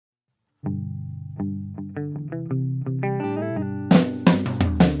The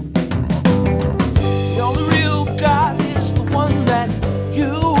only real God is the one that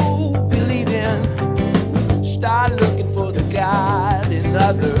you believe in. Start looking for the God in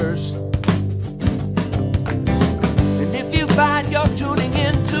others. And if you find you're tuning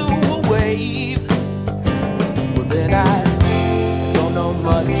into a wave, well then I don't know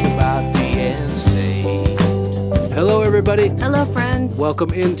much about being saved. Hello, everybody. Hello, friends.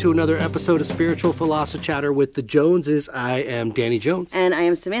 Welcome into another episode of Spiritual Philosophy Chatter with the Joneses. I am Danny Jones. And I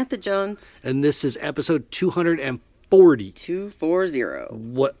am Samantha Jones. And this is episode 240. 240.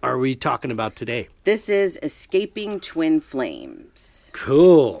 What are we talking about today? This is Escaping Twin Flames.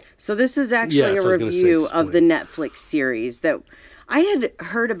 Cool. So this is actually a review of the Netflix series that I had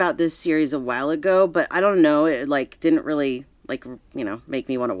heard about this series a while ago, but I don't know, it didn't really make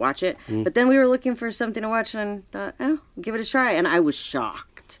me want to watch it. But then we were looking for something to watch and thought, give it a try. And I was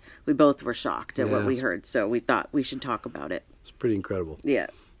shocked. We both were shocked at what we heard. So we thought we should talk about it. It's pretty incredible. Yeah.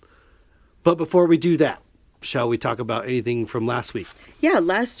 But before we do that, shall we talk about anything from last week? Yeah,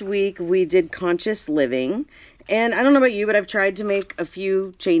 last week we did conscious living. And I don't know about you, but I've tried to make a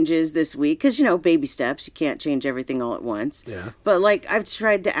few changes this week because, baby steps. You can't change everything all at once. Yeah. But, I've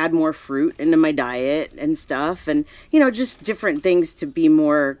tried to add more fruit into my diet and stuff and, just different things to be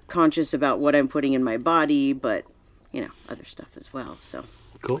more conscious about what I'm putting in my body, but, other stuff as well. So,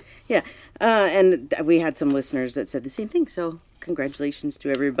 cool. Yeah. And we had some listeners that said the same thing. So, congratulations to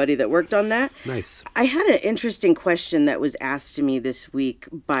everybody that worked on that. Nice. I had an interesting question that was asked to me this week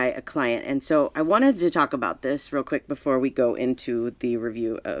by a client. And so I wanted to talk about this real quick before we go into the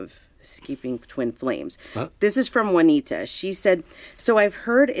review of Escaping Twin Flames. Huh? This is from Juanita. She said, so I've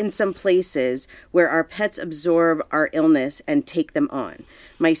heard in some places where our pets absorb our illness and take them on.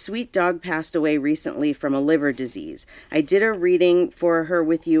 My sweet dog passed away recently from a liver disease. I did a reading for her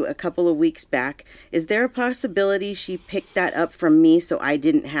with you a couple of weeks back. Is there a possibility she picked that up from me so I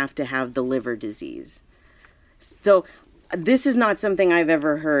didn't have to have the liver disease? So this is not something I've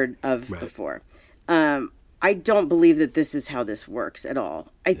ever heard of before. I don't believe that this is how this works at all.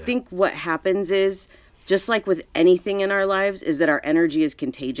 I think what happens is, just like with anything in our lives, is that our energy is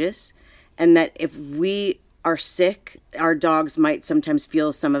contagious, and that if we are sick, our dogs might sometimes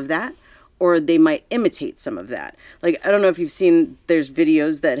feel some of that, or they might imitate some of that. I don't know if you've seen, there's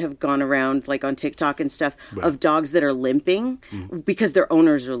videos that have gone around, on TikTok and stuff, of dogs that are limping because their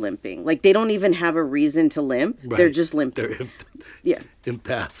owners are limping. They don't even have a reason to limp. Right. They're just limping. They're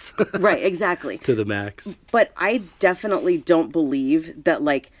impasse. Right, exactly. To the max. But I definitely don't believe that,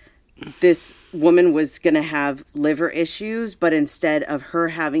 this woman was going to have liver issues, but instead of her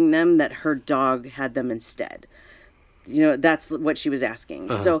having them, that her dog had them instead. That's what she was asking.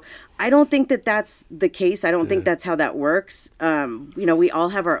 Uh-huh. So I don't think that that's the case. I don't think that's how that works. We all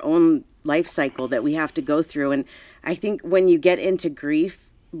have our own life cycle that we have to go through. And I think when you get into grief,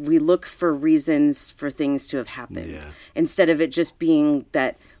 we look for reasons for things to have happened instead of it just being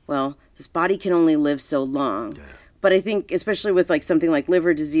that, well, this body can only live so long. Yeah. But I think, especially with something like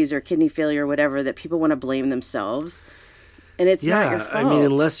liver disease or kidney failure or whatever, that people want to blame themselves. And it's not your fault. I mean,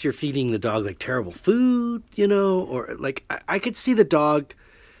 unless you're feeding the dog terrible food, or I could see the dog,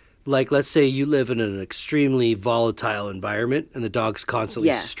 let's say you live in an extremely volatile environment and the dog's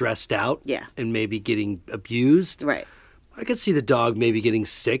constantly stressed out and maybe getting abused. Right. I could see the dog maybe getting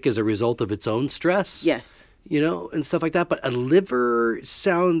sick as a result of its own stress. Yes. And stuff like that. But a liver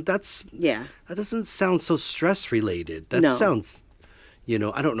that doesn't sound so stress related. That sounds,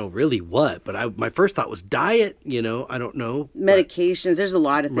 I don't know really what, but my first thought was diet, I don't know. Medications, there's a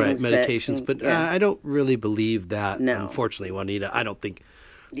lot of things. Right, medications, but I don't really believe that, no. Unfortunately, Juanita. I don't think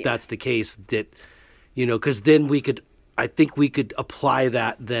that's the case that, because then I think we could apply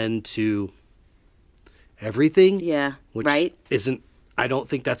that then to everything. Yeah, which right. I don't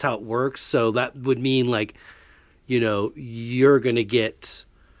think that's how it works. So that would mean you're going to get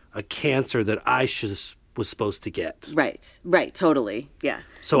a cancer that I was supposed to get. Right, totally, yeah.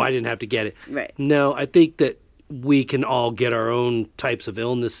 So I didn't have to get it. Right. No, I think that we can all get our own types of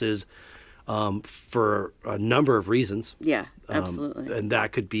illnesses for a number of reasons. Yeah, absolutely. And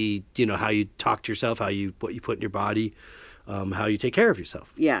that could be, how you talk to yourself, what you put in your body, how you take care of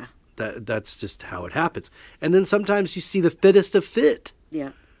yourself. Yeah. That's just how it happens. And then sometimes you see the fittest of fit.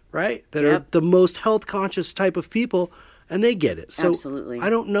 Yeah. Right? That are the most health conscious type of people, and they get it. So absolutely. I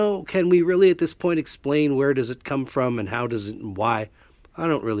don't know. Can we really at this point explain where does it come from and how does it and why? I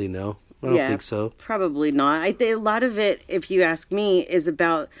don't really know. I don't think so. Probably not. I think a lot of it, if you ask me, is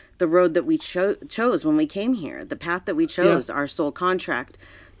about the road that we chose when we came here, the path that we chose, our soul contract.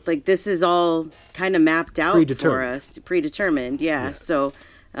 This is all kind of mapped out for us, predetermined. Yeah. So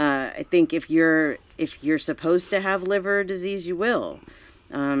I think if you're supposed to have liver disease, you will.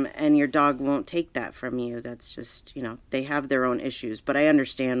 And your dog won't take that from you. That's just, they have their own issues. But I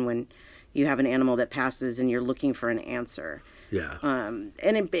understand when you have an animal that passes and you're looking for an answer. Yeah.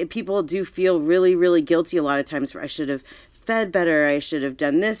 People do feel really, really guilty a lot of times for, I should have fed better, I should have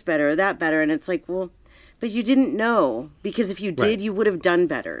done this better or that better. And it's like, well, but you didn't know, because if you did, you would have done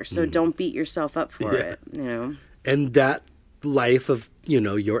better. So don't beat yourself up for it, And that life of,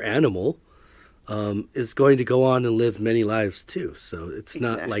 your animal is going to go on and live many lives too. So it's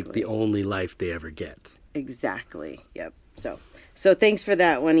not like the only life they ever get. Exactly. Yep. So thanks for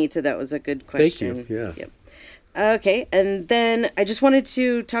that, Juanita. That was a good question. Thank you. Yeah. Yep. Okay. And then I just wanted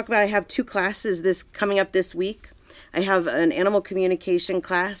to talk about, I have 2 classes coming up this week. I have an animal communication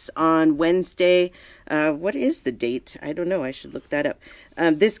class on Wednesday. What is the date? I don't know. I should look that up.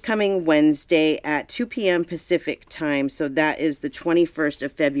 This coming Wednesday at 2 p.m. Pacific time. So that is the 21st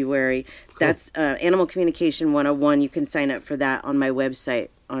of February. Cool. That's Animal Communication 101. You can sign up for that on my website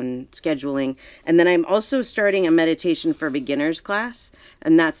on scheduling. And then I'm also starting a meditation for beginners class.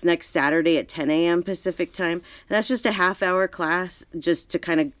 And that's next Saturday at 10 a.m. Pacific time. And that's just a half-hour class just to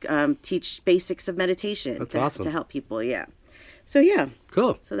kind of teach basics of meditation. That's awesome. To help people, yeah. So, yeah.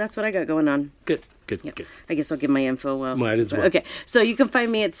 Cool. So that's what I got going on. Good. I guess I'll give my info. Might as well. Okay. So you can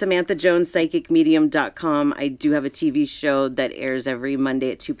find me at SamanthaJonesPsychicMedium.com. I do have a TV show that airs every Monday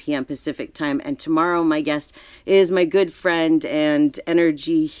at 2 p.m. Pacific time. And tomorrow my guest is my good friend and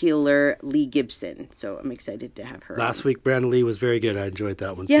energy healer, Lee Gibson. So I'm excited to have her Last week, Brandon Lee was very good. I enjoyed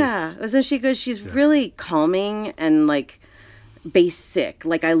that one, too. Wasn't she good? She's really calming and, basic.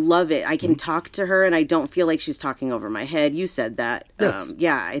 I love it. I can talk to her and I don't feel like she's talking over my head. You said that. Yes.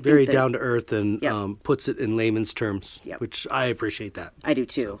 I think very down to earth and puts it in layman's terms, which I appreciate that. I do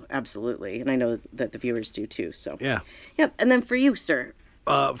too. So. Absolutely. And I know that the viewers do too. So yeah. Yep. And then for you, sir.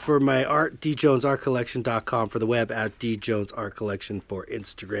 For my art, djonesartcollection.com for the web, at djonesartcollection for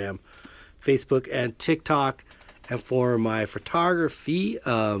Instagram, Facebook, and TikTok. And for my photography,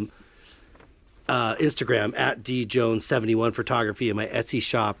 Instagram at djones71 photography, and my Etsy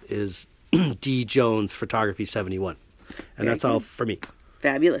shop is djonesphotography71. And that's all for me.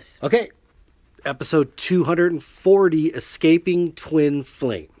 Fabulous. Okay. Episode 240, Escaping Twin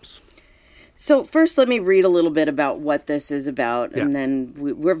Flames. So first, let me read a little bit about what this is about, and then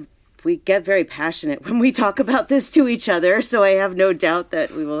we get very passionate when we talk about this to each other, so I have no doubt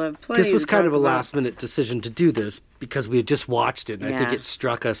that we will have plenty. This was kind of a last-minute decision to do this because we had just watched it, and I think it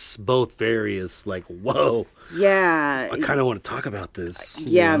struck us both very as whoa. Yeah. I kind of want to talk about this.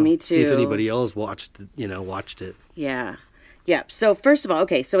 Yeah, me too. See if anybody else watched it. Yeah. Yeah. So first of all,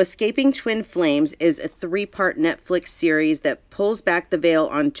 so Escaping Twin Flames is a 3-part Netflix series that pulls back the veil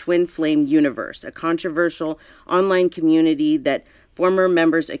on Twin Flame Universe, a controversial online community that former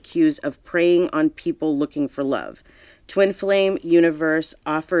members accuse of preying on people looking for love. Twin Flame Universe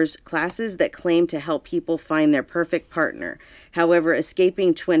offers classes that claim to help people find their perfect partner. However,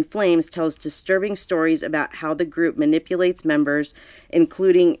 Escaping Twin Flames tells disturbing stories about how the group manipulates members,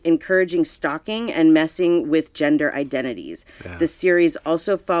 including encouraging stalking and messing with gender identities. Yeah. The series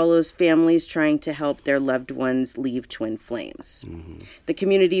also follows families trying to help their loved ones leave twin flames. Mm-hmm. The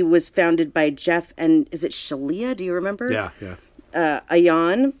community was founded by Jeff and, is it Shalia? Do you remember? Yeah.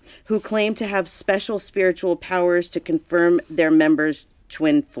 Ayan, who claim to have special spiritual powers to confirm their members'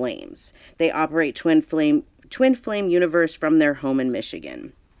 twin flames. They operate Twin Flame Universe from their home in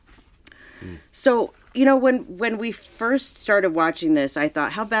Michigan. So, when we first started watching this, I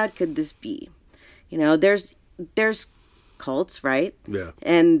thought, how bad could this be? There's cults, right? Yeah.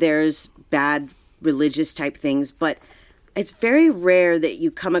 And there's bad religious type things, but it's very rare that you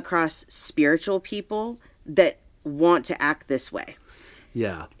come across spiritual people that want to act this way.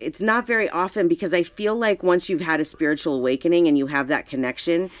 Yeah. It's not very often, because I feel like once you've had a spiritual awakening and you have that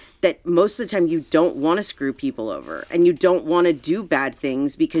connection, that most of the time you don't want to screw people over and you don't want to do bad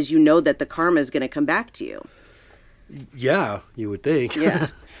things because you know that the karma is going to come back to you. Yeah, you would think. Yeah.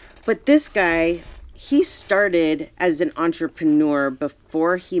 But this guy, he started as an entrepreneur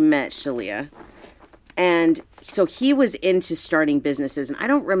before he met Shalia. And so he was into starting businesses. And I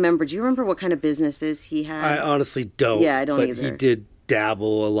don't remember. Do you remember what kind of businesses he had? I honestly don't. Yeah, I don't either. But he did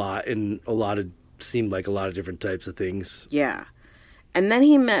dabble a lot in seemed like a lot of different types of things. Yeah. And then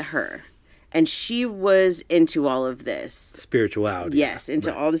he met her. And she was into all of this. Spirituality. Yes,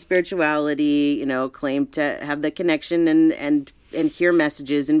 into all the spirituality, claimed to have the connection and hear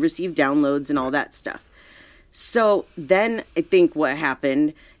messages and receive downloads and all that stuff. So then I think what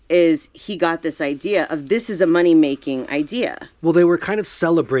happened is he got this idea of this is a money-making idea. Well, they were kind of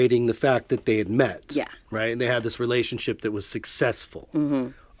celebrating the fact that they had met. Yeah. Right? And they had this relationship that was successful. Mm-hmm.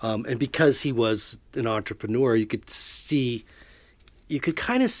 And because he was an entrepreneur, you could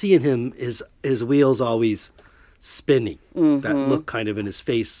kind of see in him his wheels always spinning, that look kind of in his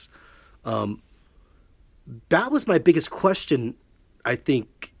face. That was my biggest question, I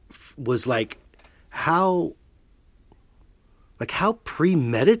think, was how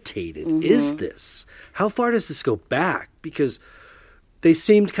premeditated is this? How far does this go back? Because they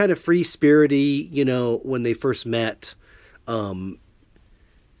seemed kind of free-spirity, when they first met, and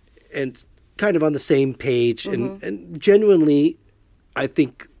kind of on the same page, and genuinely, I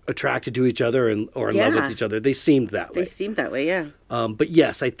think, attracted to each other or in love with each other. They seemed that way. They seemed that way, yeah. But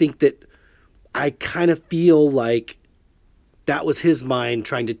yes, I think that I kind of feel like that was his mind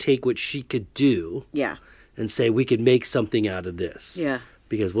trying to take what she could do. Yeah. And say, we could make something out of this. Yeah.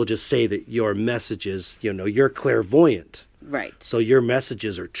 Because we'll just say that your messages, you're clairvoyant. Right. So your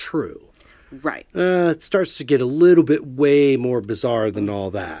messages are true. Right. It starts to get a little bit way more bizarre than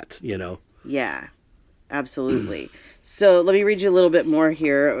all that, Yeah, absolutely. So let me read you a little bit more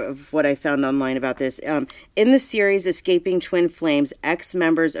here of what I found online about this. In the series Escaping Twin Flames,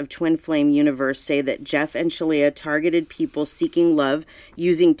 ex-members of Twin Flame Universe say that Jeff and Shalia targeted people seeking love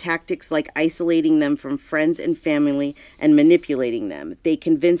using tactics like isolating them from friends and family and manipulating them. They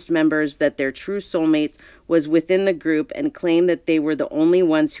convinced members that their true soulmate was within the group and claimed that they were the only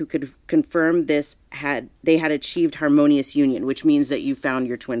ones who could confirm they had achieved harmonious union, which means that you found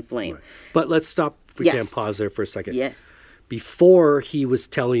your twin flame. Right. But let's stop. If we can pause there for a second. Yes. Before he was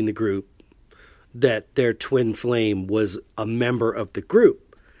telling the group that their twin flame was a member of the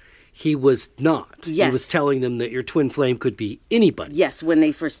group, he was not. Yes. He was telling them that your twin flame could be anybody. Yes, when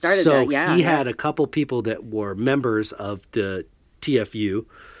they first started so that, yeah. he had a couple people that were members of the TFU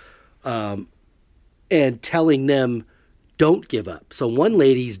and telling them, don't give up. So one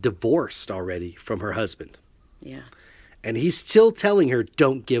lady's divorced already from her husband. Yeah. And he's still telling her,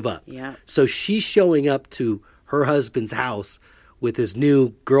 don't give up. Yeah. So she's showing up to her husband's house with his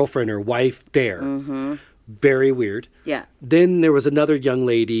new girlfriend or wife there. Mm-hmm. Very weird. Yeah. Then there was another young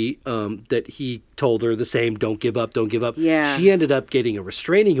lady that he told her the same, don't give up, don't give up. Yeah. She ended up getting a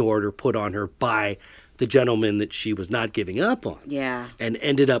restraining order put on her by the gentleman that she was not giving up on. Yeah. And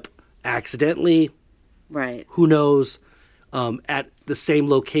ended up accidentally, right, who knows, at the same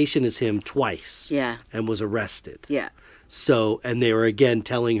location as him twice. Yeah. And was arrested. Yeah. So, and they were again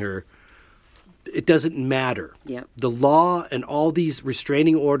telling her, it doesn't matter. Yep. The law and all these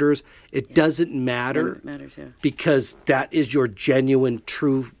restraining orders, it doesn't matter. It matters, yeah. Because that is your genuine,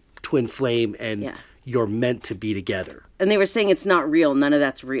 true twin flame, and you're meant to be together. And they were saying it's not real. None of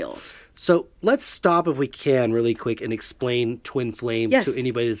that's real. So let's stop, if we can, really quick and explain twin flame to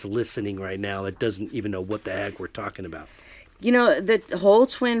anybody that's listening right now that doesn't even know what the heck we're talking about. The whole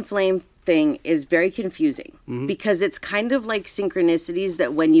twin flame thing is very confusing because it's kind of like synchronicities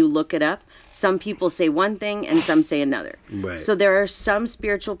that when you look it up, some people say one thing and some say another. Right. So there are some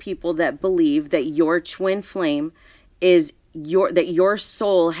spiritual people that believe that your twin flame is that your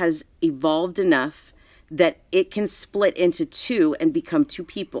soul has evolved enough that it can split into two and become two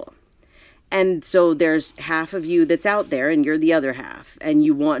people. And so there's half of you that's out there and you're the other half, and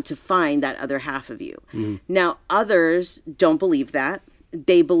you want to find that other half of you. Mm-hmm. Now, others don't believe that.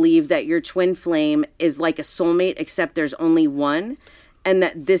 They believe that your twin flame is like a soulmate, except there's only one, and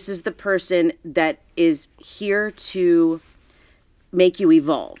that this is the person that is here to make you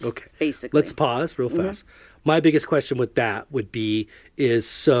evolve. Okay. Basically. Let's pause real fast. My biggest question with that would be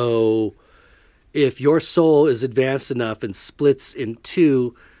so if your soul is advanced enough and splits in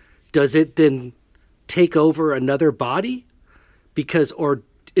two, does it then take over another body? Or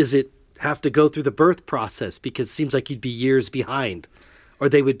is it have to go through the birth process? Because it seems like you'd be years behind, or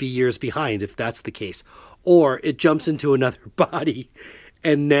they would be years behind if that's the case. Or it jumps into another body,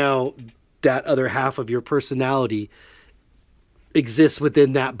 and now that other half of your personality exists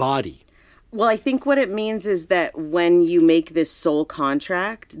within that body. Well, I think what it means is that when you make this soul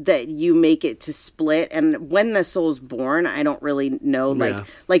contract, that you make it to split. And when the soul's born, I don't really know.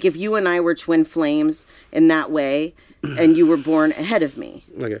 Like if you and I were twin flames in that way, and you were born ahead of me.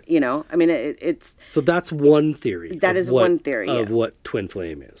 Okay. I mean, it's... So that's one theory. That is one theory, of what twin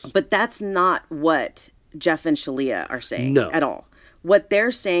flame is. But that's not what Jeff and Shalia are saying at all. What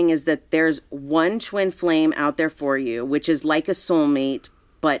they're saying is that there's one twin flame out there for you, which is like a soulmate,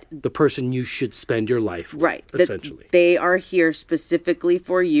 but the person you should spend your life with, right, essentially. They are here specifically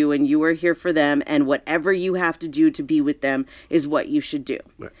for you, and you are here for them, and whatever you have to do to be with them is what you should do.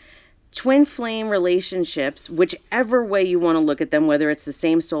 Right. Twin flame relationships, whichever way you want to look at them, whether it's the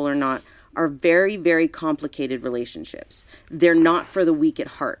same soul or not, are very, very complicated relationships. They're not for the weak at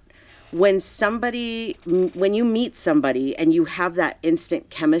heart. when you meet somebody and you have that instant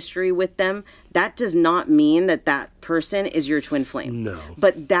chemistry with them, that does not mean that person is your twin flame. No.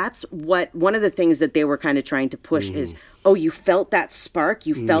 But that's one of the things that they were kind of trying to push is, oh, you felt that spark?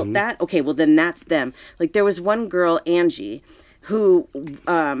 You felt that? Okay, well, then that's them. Like, there was one girl, Angie, who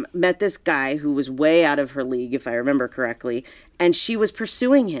met this guy who was way out of her league, if I remember correctly, and she was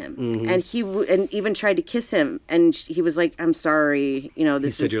pursuing him, and he and even tried to kiss him, and he was like, "I'm sorry, this." He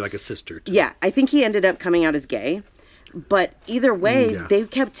said, "You're like a sister to Yeah, I think he ended up coming out as gay, but either way, they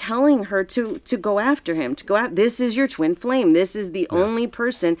kept telling her to go after him, to go out. This is your twin flame. This is the only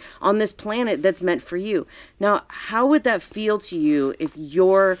person on this planet that's meant for you. Now, how would that feel to you if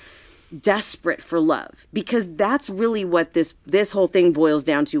you're desperate for love? Because that's really what this whole thing boils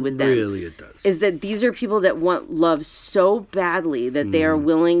down to with them. Really, it does. Is that these are people that want love so badly that they are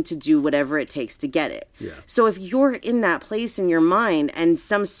willing to do whatever it takes to get it. Yeah. So if you're in that place in your mind and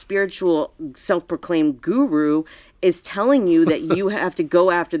some spiritual self-proclaimed guru is telling you that you have to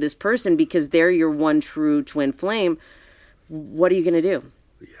go after this person because they're your one true twin flame, what are you going to do?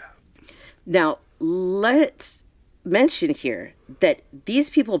 Yeah. Now, let's mention here that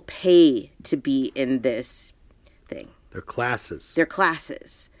these people pay to be in this thing. They're classes. They're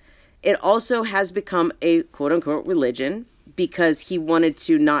classes. It also has become a quote-unquote religion because he wanted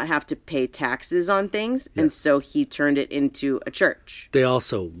to not have to pay taxes on things, and so he turned it into a church. They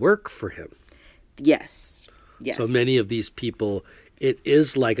also work for him. Yes. Yes. So many of these people, it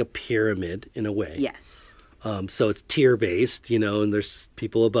is like a pyramid in a way. Yes. So it's tier-based, and there's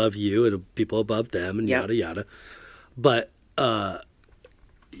people above you and people above them and yada, yada. But,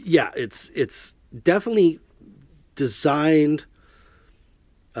 it's definitely designed,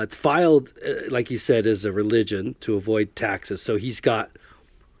 it's filed, like you said, as a religion to avoid taxes. So he's got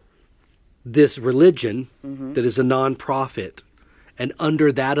this religion that is a non-profit, and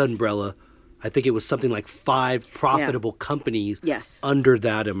under that umbrella, I think it was something like 5 profitable companies under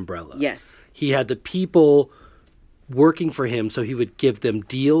that umbrella. Yes. He had the people working for him, so he would give them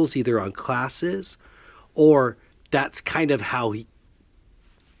deals either on classes, or that's kind of how he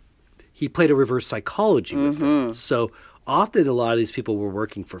played a reverse psychology with them. So often a lot of these people were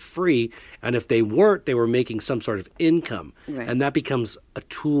working for free, and if they weren't, they were making some sort of income. Right. And that becomes a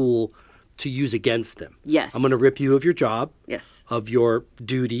tool to use against them. Yes. I'm going to rip you of your job, of your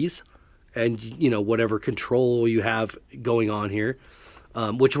duties, and whatever control you have going on here,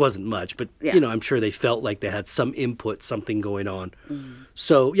 which wasn't much, but I'm sure they felt like they had some input, something going on.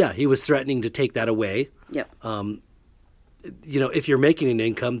 So he was threatening to take that away. Yep. If you're making an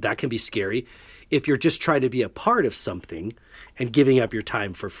income, that can be scary. If you're just trying to be a part of something and giving up your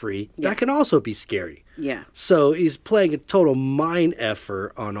time for free, that can also be scary. Yeah. So he's playing a total mind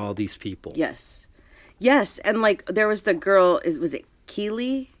effort on all these people. Yes. Yes, and like there was the girl, was it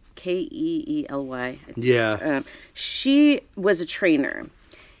Keely? Keely. Yeah. She was a trainer.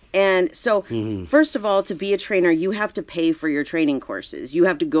 And so, first of all, to be a trainer, you have to pay for your training courses. You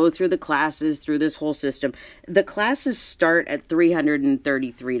have to go through the classes, through this whole system. The classes start at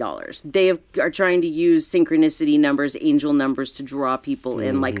 $333. They are trying to use synchronicity numbers, angel numbers to draw people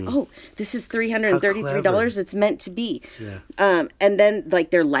in. Like, oh, this is $333. It's meant to be. Yeah. And then,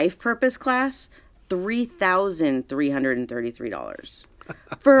 like, their life purpose class, $3,333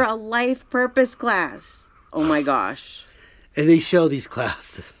 for a life purpose class. Oh, my gosh. And they show these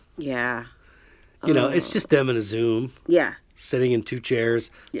classes. Yeah. It's just them in a Zoom. Yeah. Sitting in 2 chairs.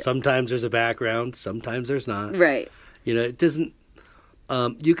 Yeah. Sometimes there's a background. Sometimes there's not. Right. It doesn't...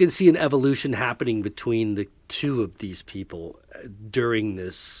 you can see an evolution happening between the 2 of these people during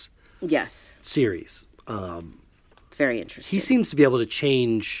this series. It's very interesting. He seems to be able to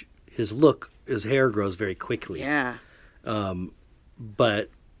change his look. His hair grows very quickly. Yeah. But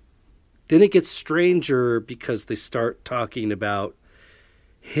then it gets stranger because they start talking about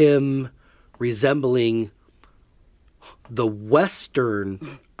him resembling the Western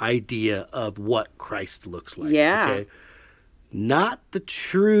idea of what Christ looks like. Yeah. Okay? Not the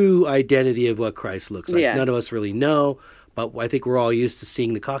true identity of what Christ looks like. Yeah. None of us really know, but I think we're all used to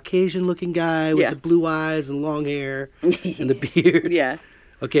seeing the Caucasian-looking guy with the blue eyes and long hair and the beard. Yeah.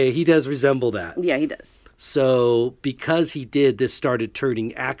 Okay, he does resemble that. Yeah, he does. So because he did, this started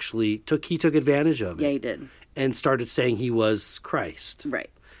turning he took advantage of it. Yeah, he did. And started saying he was Christ. Right.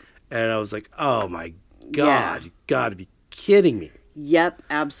 And I was like, oh my God, you got to be kidding me. Yep,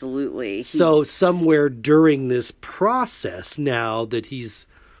 absolutely. So somewhere during this process now that he's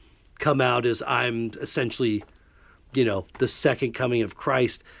come out as I'm essentially, the second coming of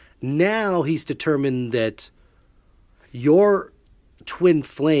Christ, now he's determined that your twin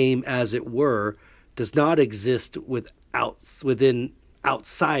flame, as it were, does not exist within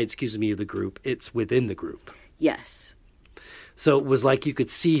outside, of the group. It's within the group. Yes. So it was like you could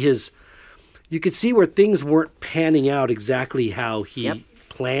see where things weren't panning out exactly how he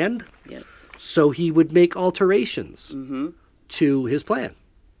planned. Yep. So he would make alterations to his plan.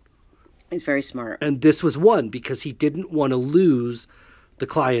 He's very smart. And this was one because he didn't want to lose the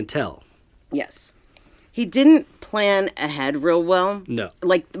clientele. Yes. He didn't plan ahead real well. No.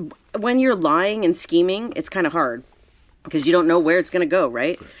 Like, when you're lying and scheming, it's kind of hard because you don't know where it's going to go,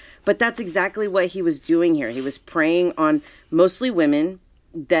 right? But that's exactly what he was doing here. He was preying on mostly women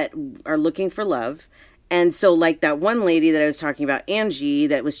that are looking for love. And so, like that one lady that I was talking about, Angie,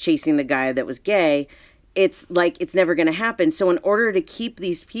 that was chasing the guy that was gay, it's like it's never going to happen. So in order to keep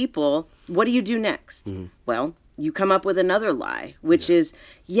these people, what do you do next? Mm-hmm. Well, you come up with another lie, which is,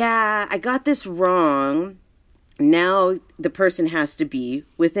 I got this wrong. Now the person has to be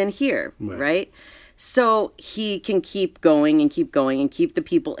within here, right? So he can keep going and keep going and keep the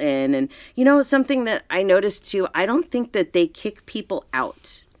people in. And, something that I noticed too, I don't think that they kick people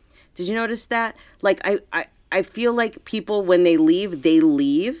out. Did you notice that? Like, I feel like people, when they leave,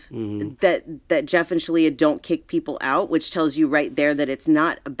 mm-hmm. that Jeff and Shalia don't kick people out, which tells you right there that it's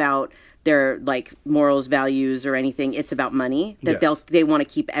not about their, like, morals, values, or anything. It's about money, that they want to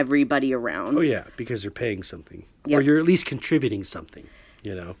keep everybody around. Oh, yeah, because they're paying something. Yep. Or you're at least contributing something,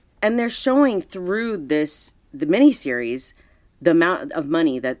 And they're showing through the miniseries, the amount of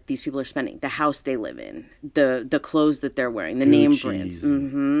money that these people are spending, the house they live in, the clothes that they're wearing, the name brands.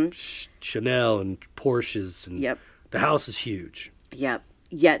 Mm-hmm. Chanel and Porsches. And the house is huge. Yep.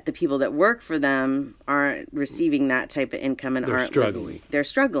 Yet the people that work for them aren't receiving that type of income and they're struggling. They're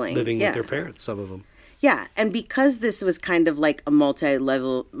struggling. Living with their parents, some of them. Yeah. And because this was kind of like a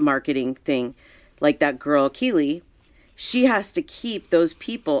multi-level marketing thing, like that girl, Keely, she has to keep those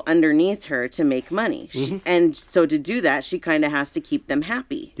people underneath her to make money. Mm-hmm. And so to do that, she kind of has to keep them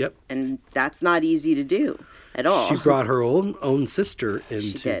happy. Yep. And that's not easy to do at all. She brought her own sister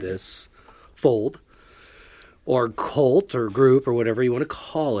into this fold or cult or group or whatever you want to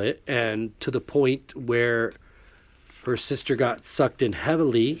call it. And to the point where her sister got sucked in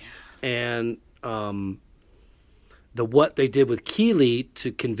heavily. And what they did with Keely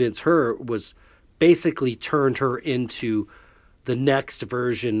to convince her was basically turned her into the next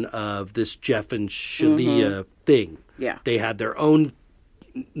version of this Jeff and Shalia thing. Yeah. They had their own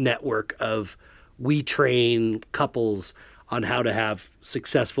network of we train couples on how to have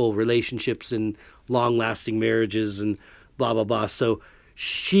successful relationships and long-lasting marriages and blah, blah, blah. So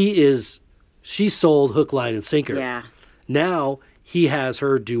she sold hook, line, and sinker. Yeah. Now he has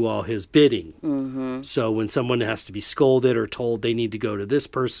her do all his bidding. Mm-hmm. So when someone has to be scolded or told they need to go to this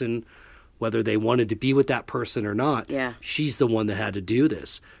person, whether they wanted to be with that person or not, she's the one that had to do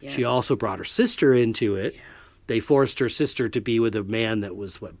this. Yeah. She also brought her sister into it. Yeah. They forced her sister to be with a man that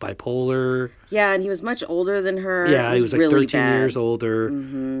was, bipolar? Yeah, and he was much older than her. Yeah, he was like really 13 years older.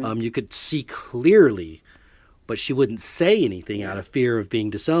 Mm-hmm. You could see clearly, but she wouldn't say anything out of fear of being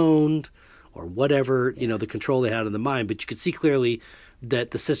disowned or whatever, the control they had in the mind. But you could see clearly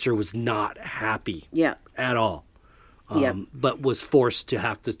that the sister was not happy at all. But was forced to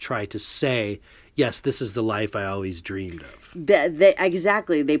have to try to say, yes, this is the life I always dreamed of.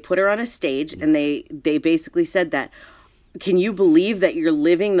 Exactly. They put her on a stage and they basically said that, can you believe that you're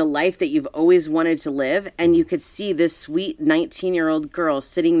living the life that you've always wanted to live? And you could see this sweet 19-year-old girl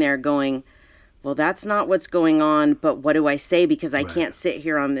sitting there going, well, that's not what's going on, but what do I say? Because I can't sit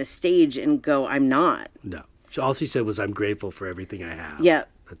here on this stage and go, I'm not. No. All she said was, I'm grateful for everything I have. Yeah.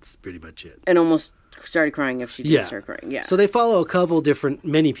 That's pretty much it. And almost started crying if she did start crying. Yeah. So they follow a couple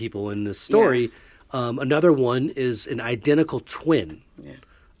many people in this story. Yeah. Another one is an identical twin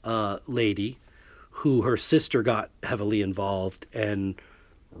lady who her sister got heavily involved and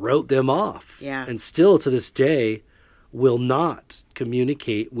wrote them off. Yeah. And still to this day will not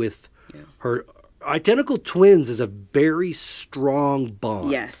communicate with her. Identical twins is a very strong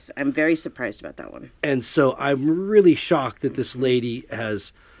bond. Yes. I'm very surprised about that one. And so I'm really shocked that this lady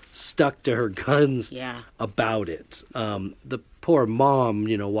has stuck to her guns about it. The poor mom,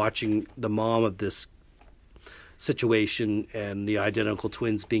 watching the mom of this situation and the identical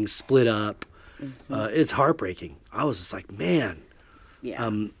twins being split up, it's heartbreaking. I was just like, man. Yeah.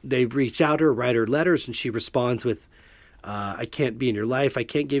 They reach out to her, write her letters, and she responds with, I can't be in your life. I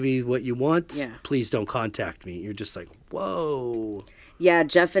can't give you what you want. Yeah. Please don't contact me. You're just like, whoa. Yeah,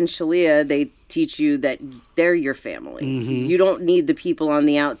 Jeff and Shalia, they teach you that they're your family. Mm-hmm. You don't need the people on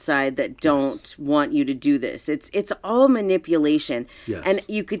the outside that don't want you to do this. It's all manipulation. Yes. And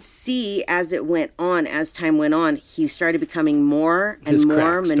you could see as time went on, he started becoming more and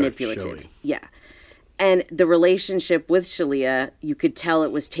more manipulative. Yeah. And the relationship with Shalia, you could tell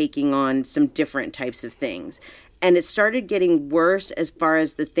it was taking on some different types of things. And it started getting worse as far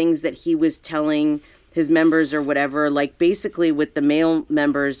as the things that he was telling his members or whatever. Like basically with the male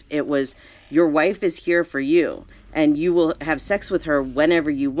members, it was, your wife is here for you. And you will have sex with her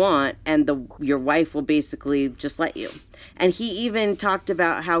whenever you want, and your wife will basically just let you. And he even talked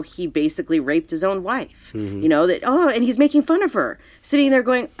about how he basically raped his own wife. You know, and he's making fun of her, sitting there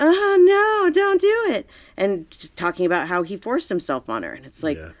going, oh, no, don't do it. And just talking about how he forced himself on her. And it's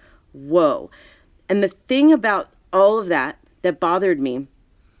like, whoa. And the thing about all of that bothered me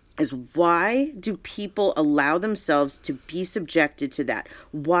is, why do people allow themselves to be subjected to that?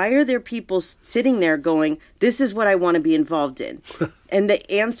 Why are there people sitting there going, this is what I want to be involved in? And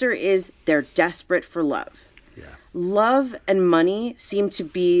the answer is, they're desperate for love. Yeah. Love and money seem to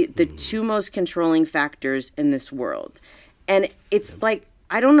be the two most controlling factors in this world. And it's like,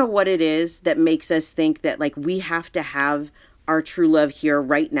 I don't know what it is that makes us think that like we have to have our true love here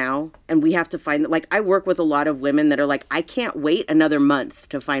right now, and we have to find that. Like, I work with a lot of women that are like, I can't wait another month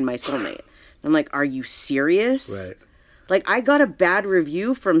to find my soulmate. I'm like, are you serious? Right. Like, I got a bad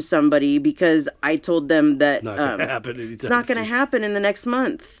review from somebody because I told them that not gonna happen anytime it's not going to happen in the next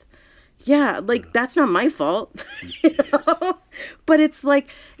month. Yeah, like that's not my fault. You know? But it's like,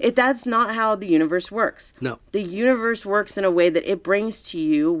 that's not how the universe works. No. The universe works in a way that it brings to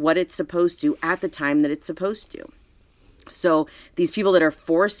you what it's supposed to at the time that it's supposed to. So these people that are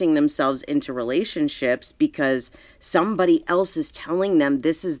forcing themselves into relationships because somebody else is telling them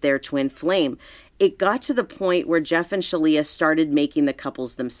this is their twin flame. It got to the point where Jeff and Shalia started making the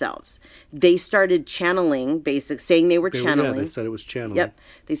couples themselves. They started channeling, saying they were channeling. Yeah, they said it was channeling. Yep.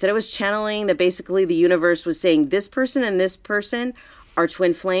 They said it was channeling, that basically the universe was saying this person and this person are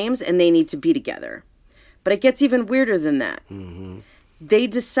twin flames and they need to be together. But it gets even weirder than that. They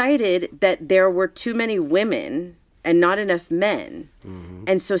decided that there were too many women and not enough men.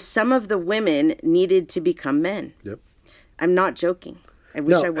 And so some of the women needed to become men. Yep. I'm not joking. I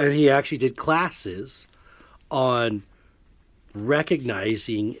wish I was. And he actually did classes on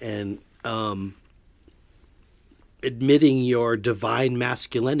recognizing and admitting your divine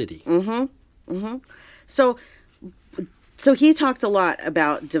masculinity. So he talked a lot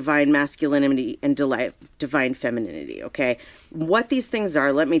about divine masculinity and divine femininity, okay? What these things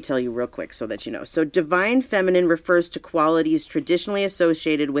are, let me tell you real quick so that you know. So divine feminine refers to qualities traditionally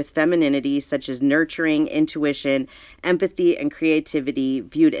associated with femininity, such as nurturing, intuition, empathy, and creativity,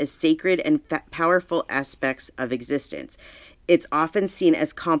 viewed as sacred and powerful aspects of existence. It's often seen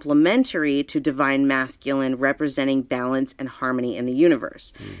as complementary to divine masculine, representing balance and harmony in the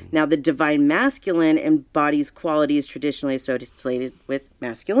universe. Now, the divine masculine embodies qualities traditionally associated with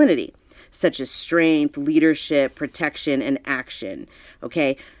masculinity, such as strength, leadership, protection, and action.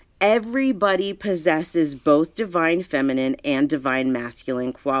 Okay? Everybody possesses both divine feminine and divine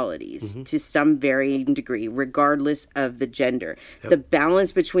masculine qualities to some varying degree, regardless of the gender. Yep. The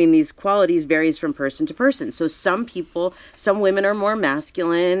balance between these qualities varies from person to person. So some women are more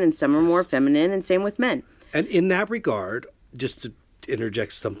masculine and some are more feminine, and same with men. And in that regard, just to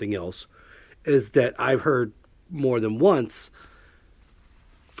interject something else, is that I've heard more than once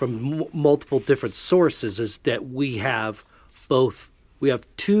from multiple different sources is that we have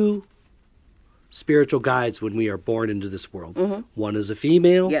two spiritual guides when we are born into this world. One is a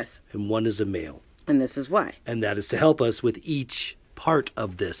female, and one is a male. And this is why. And that is to help us with each part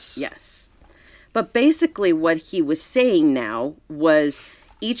of this. Yes. But basically what he was saying now was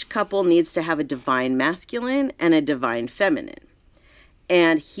each couple needs to have a divine masculine and a divine feminine.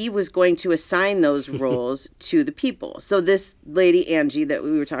 And he was going to assign those roles to the people. So this lady, Angie, that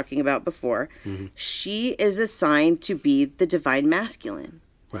we were talking about before, she is assigned to be the divine masculine.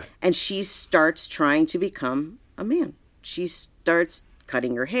 Right. And she starts trying to become a man. She starts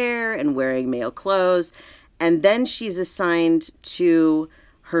cutting her hair and wearing male clothes. And then she's assigned to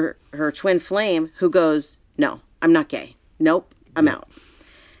her twin flame, who goes, no, I'm not gay. Nope, I'm out.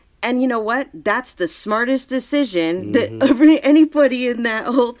 And you know what? That's the smartest decision that anybody in that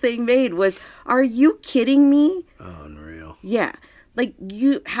whole thing made was, are you kidding me? Oh, unreal. Yeah. Like,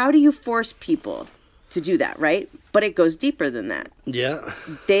 how do you force people to do that, right? But it goes deeper than that. Yeah.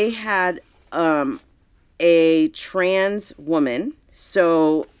 They had a trans woman,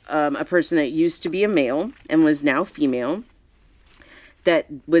 so a person that used to be a male and was now female, that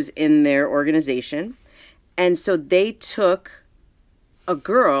was in their organization. And so they took a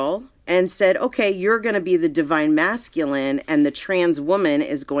girl and said, okay, you're going to be the divine masculine and the trans woman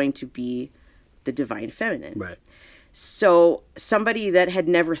is going to be the divine feminine. Right. So somebody that had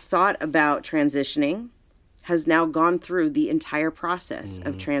never thought about transitioning has now gone through the entire process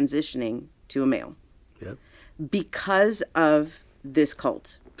of transitioning to a male. Yep. because of this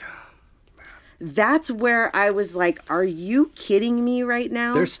cult. That's where I was like, are you kidding me right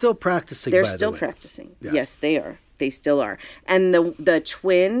now? They're still practicing, They're by the still way. practicing. Yeah. Yes, they are. They still are. And the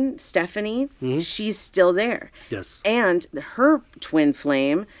twin, Stephanie, she's still there. Yes. And her twin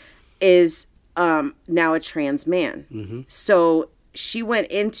flame is now a trans man. So she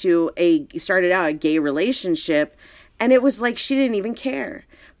started out a gay relationship, and it was like she didn't even care.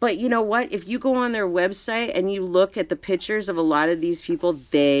 But you know what? If you go on their website and you look at the pictures of a lot of these people,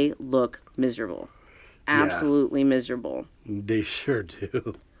 they look miserable. Absolutely miserable. They sure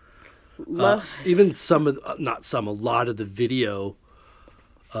do. Love. A lot of the video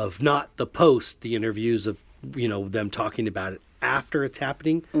of not the post, the interviews of, them talking about it after it's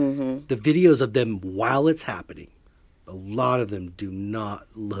happening, the videos of them while it's happening, a lot of them do not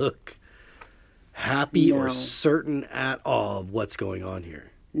look happy or certain at all of what's going on here.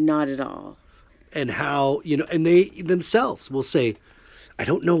 Not at all. And how, and they themselves will say, I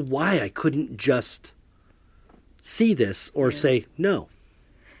don't know why I couldn't just see this or say no.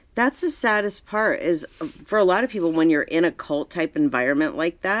 That's the saddest part is for a lot of people, when you're in a cult type environment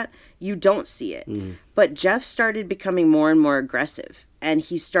like that, you don't see it. But Jeff started becoming more and more aggressive. And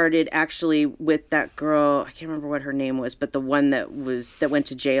he started actually with that girl, I can't remember what her name was, but the one that went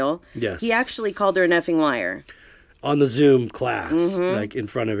to jail. Yes. He actually called her an effing liar. On the Zoom class, like in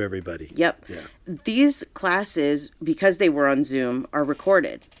front of everybody. Yep. Yeah. These classes, because they were on Zoom, are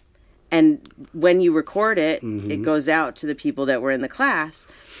recorded. And when you record it, it goes out to the people that were in the class.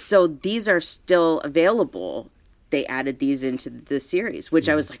 So these are still available. They added these into the series, which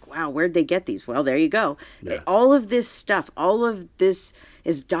I was like, wow, where'd they get these? Well, there you go. Yeah. All of this stuff, all of this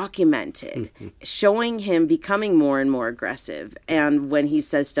is documented, showing him becoming more and more aggressive. And when he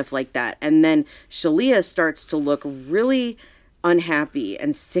says stuff like that. And then Shalia starts to look really unhappy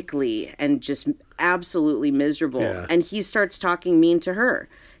and sickly and just absolutely miserable. Yeah. And he starts talking mean to her.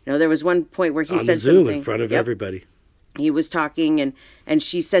 There was one point where he on said the Zoom something in front of everybody. He was talking and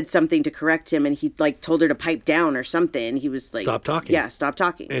she said something to correct him, and he told her to pipe down or something. And he was like, Stop talking. Yeah, stop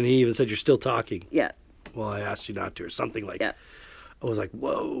talking. And he even said, you're still talking. Yeah. Well, I asked you not to, or something like that. Yeah. I was like,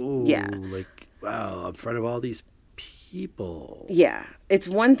 whoa. Yeah. Like, wow, in front of all these people. Yeah. It's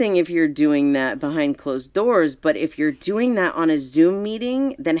one thing if you're doing that behind closed doors, but if you're doing that on a Zoom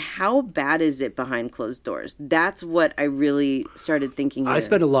meeting, then how bad is it behind closed doors? That's what I really started thinking here. I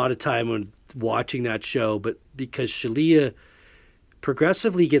spent a lot of time on watching that show, but because Shalia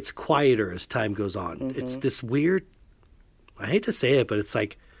progressively gets quieter as time goes on. It's this weird, I hate to say it, but it's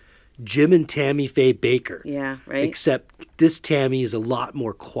like Jim and Tammy Faye Baker. Yeah, right. Except this Tammy is a lot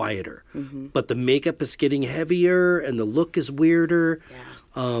more quieter. But the makeup is getting heavier and the look is weirder.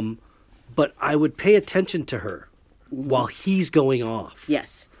 Yeah. But I would pay attention to her while he's going off.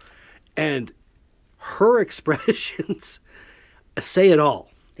 Yes. And her expressions say it all.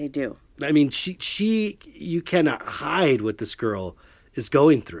 They do. I mean, she you cannot hide what this girl is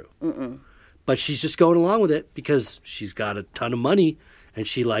going through. But she's just going along with it because she's got a ton of money and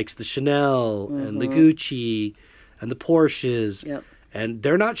she likes the Chanel and the Gucci and the Porsches. Yep. And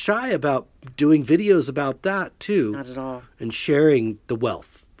they're not shy about doing videos about that too. Not at all. And sharing the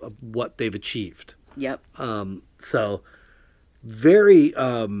wealth of what they've achieved. Yep. So very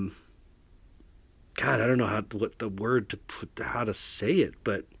God, I don't know what the word to put, how to say it,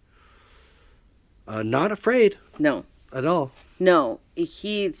 but not afraid. No. At all. No.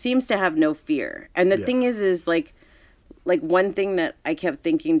 He seems to have no fear. And the thing is like one thing that I kept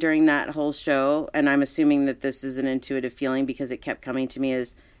thinking during that whole show, and I'm assuming that this is an intuitive feeling because it kept coming to me,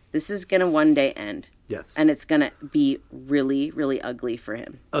 is this is going to one day end. Yes. And it's going to be really, really ugly for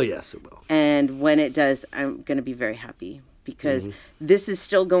him. Oh, yes, it will. And when it does, I'm going to be very happy because this is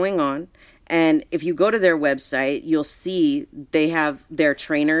still going on. And if you go to their website, you'll see they have their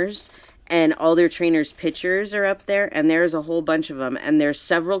trainers, and all their trainers' pictures are up there, and there's a whole bunch of them. And there's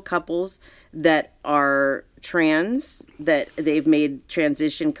several couples that are trans, that they've made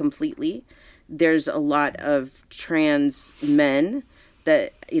transition completely. There's a lot of trans men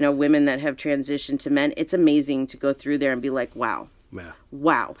that, women that have transitioned to men. It's amazing to go through there and be like, wow. Yeah.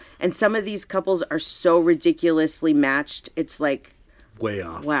 Wow. And some of these couples are so ridiculously matched. It's like, way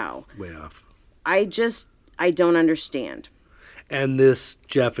off. Wow. Way off. I don't understand. And this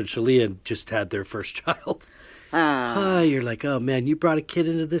Jeff and Shalia just had their first child. You're like, oh man, you brought a kid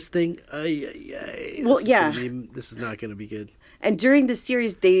into this thing. This is not going to be good. And during the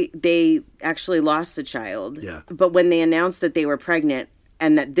series, they actually lost a child. Yeah. But when they announced that they were pregnant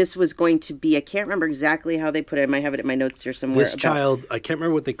and that this was going to be, I can't remember exactly how they put it. I might have it in my notes here somewhere. This child, I can't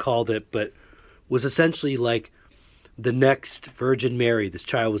remember what they called it, but was essentially like the next Virgin Mary. This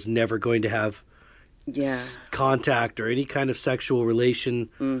child was never going to have contact or any kind of sexual relation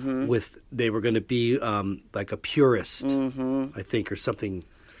with. They were going to be like a purist, I think, or something.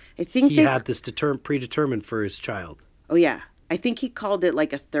 I think he had this predetermined for his child. Oh yeah, I think he called it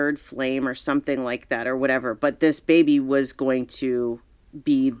like a third flame or something like that or whatever. But this baby was going to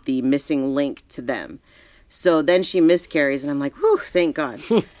be the missing link to them. So then she miscarries, and I'm like, whew, thank God.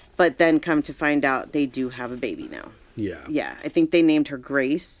 But then come to find out they do have a baby now. Yeah. Yeah, I think they named her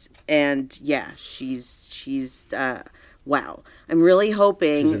Grace, and yeah, she's wow. I'm really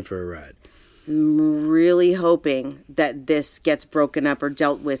hoping she's in for a ride. I'm really hoping that this gets broken up or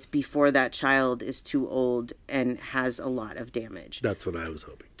dealt with before that child is too old and has a lot of damage. That's what I was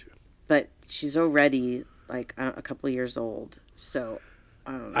hoping too. But she's already like a couple of years old, so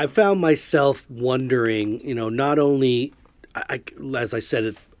I found myself wondering, not only, as I said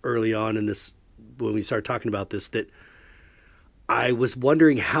it early on in this, when we started talking about this, that I was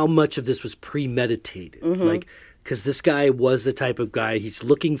wondering how much of this was premeditated. Like, because this guy was the type of guy, he's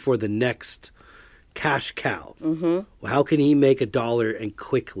looking for the next cash cow. Well, how can he make $1 and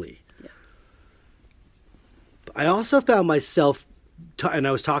quickly? Yeah. I also found myself, and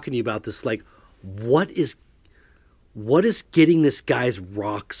I was talking to you about this, like, what is getting this guy's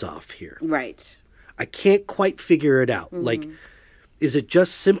rocks off here? Right. I can't quite figure it out. Like, is it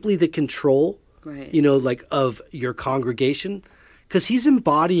just simply the control, right, like of your congregation? Because he's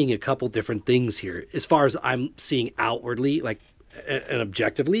embodying a couple different things here, as far as I'm seeing outwardly, like, and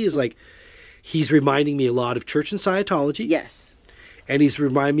objectively, is like, he's reminding me a lot of Church and Scientology. Yes. And he's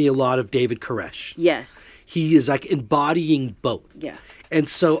reminding me a lot of David Koresh. Yes. He is like embodying both. Yeah. And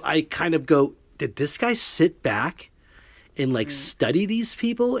so I kind of go, did this guy sit back and like study these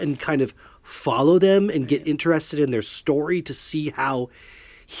people and kind of follow them and get interested in their story to see how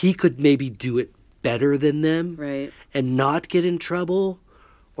he could maybe do it better than them, right, and not get in trouble,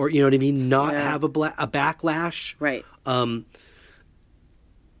 or you know what I mean, not have a backlash, right.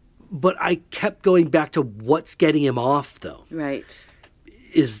 But I kept going back to what's getting him off, though. Right.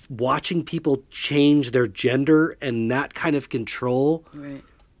 Is watching people change their gender and that kind of control. Right.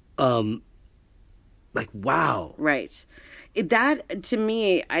 Like, wow. Right. That, to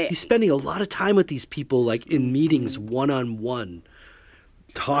me, he's spending a lot of time with these people, like in meetings, one-on-one,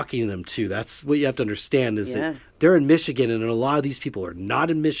 talking to them too. That's what you have to understand, is that they're in Michigan, and a lot of these people are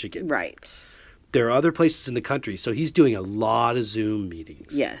not in Michigan. Right. There are other places in the country, so he's doing a lot of Zoom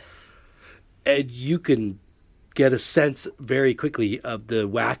meetings. Yes. And you can get a sense very quickly of the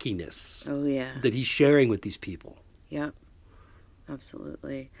wackiness that he's sharing with these people. Yeah,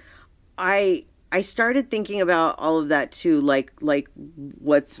 absolutely. I started thinking about all of that too, like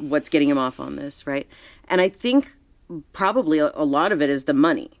what's getting him off on this, right? And I think probably a lot of it is the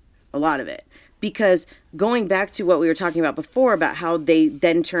money, a lot of it. Because going back to what we were talking about before about how they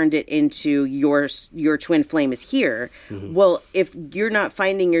then turned it into your twin flame is here. Well, if you're not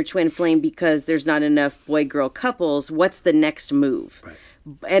finding your twin flame because there's not enough boy-girl couples, what's the next move? Right.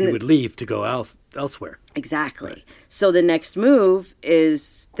 And you would leave to go elsewhere. Exactly. Right. So the next move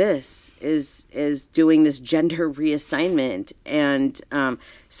is doing this gender reassignment, and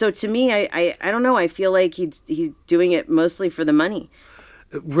so to me, I don't know. I feel like he's doing it mostly for the money.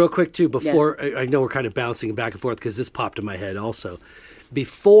 Real quick too, before I know we're kind of bouncing back and forth because this popped in my head also.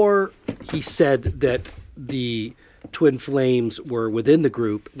 Before he said that the twin flames were within the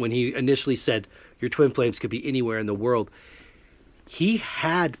group, when he initially said your twin flames could be anywhere in the world, he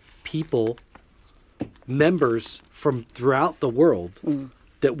had people, members from throughout the world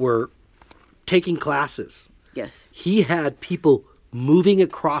that were taking classes. Yes. He had people moving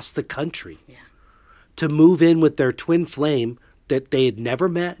across the country to move in with their twin flame that they had never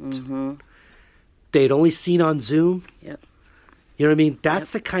met. They had only seen on Zoom. Yep. You know what I mean?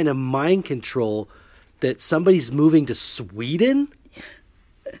 That's the kind of mind control that somebody's moving to Sweden,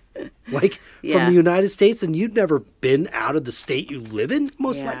 like from the United States, and you've never been out of the state you live in,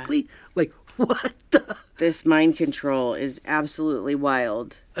 most likely. Like, what the? This mind control is absolutely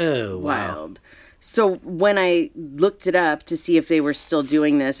wild. Oh, wow. Wild. So when I looked it up to see if they were still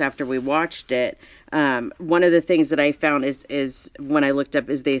doing this after we watched it, one of the things that I found is when I looked up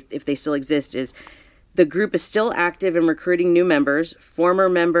if they still exist is the group is still active in recruiting new members. Former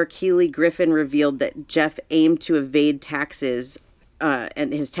member Keely Griffin revealed that Jeff aimed to evade taxes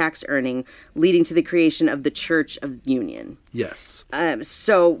and his tax earning, leading to the creation of the Church of Union. Yes.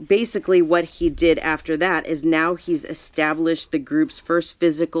 So basically what he did after that is now he's established the group's first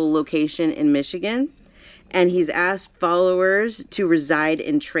physical location in Michigan, and he's asked followers to reside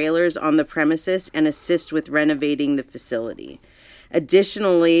in trailers on the premises and assist with renovating the facility.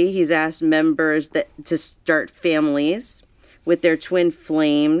 Additionally, he's asked members to start families with their twin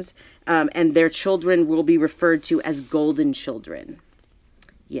flames And their children will be referred to as golden children.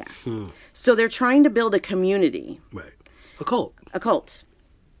 Yeah. So they're trying to build a community. Right. A cult. A cult.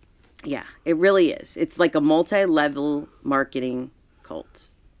 Yeah, it really is. It's like a multi-level marketing cult.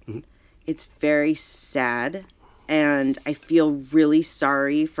 Mm-hmm. It's very sad. And I feel really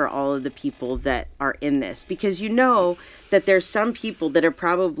sorry for all of the people that are in this. Because you know that there's some people that are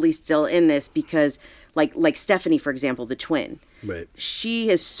probably still in this because, like Stephanie, for example, the twin. Right. She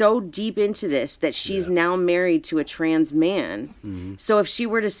is so deep into this that she's now married to a trans man. Mm-hmm. So if she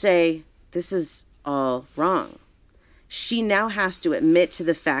were to say, this is all wrong, she now has to admit to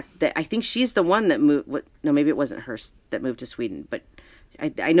the fact that I think she's the one that moved. No, maybe it wasn't her that moved to Sweden, but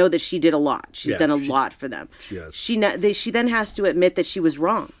I know that she did a lot. She's done a lot for them. She has. She then has to admit that she was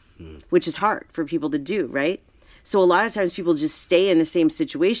wrong, which is hard for people to do, right? So a lot of times people just stay in the same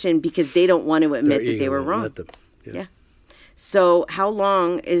situation because they don't want to admit that they were wrong. Yeah. So how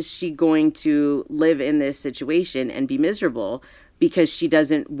long is she going to live in this situation and be miserable because she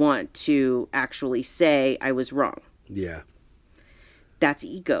doesn't want to actually say, I was wrong? Yeah. That's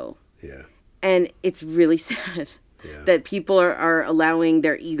ego. Yeah. And it's really sad that people are allowing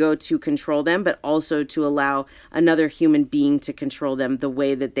their ego to control them, but also to allow another human being to control them the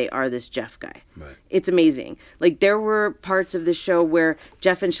way that they are this Jeff guy. Right. It's amazing. Like, there were parts of the show where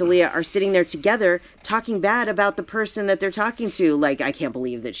Jeff and Shalia are sitting there together talking bad about the person that they're talking to. Like, I can't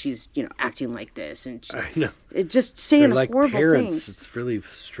believe that she's, acting like this. And I know. It just saying They're like horrible parents. things. It's really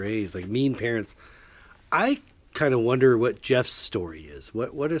strange. Like mean parents. I kind of wonder what Jeff's story is.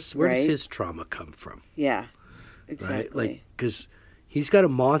 Where does his trauma come from? Yeah. Exactly. Right? Like, because he's got a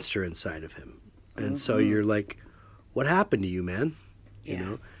monster inside of him. And so you're like, what happened to you, man?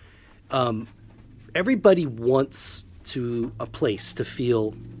 You know? Everybody wants a place to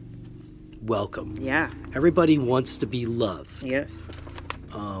feel welcome. Yeah. Everybody wants to be loved. Yes.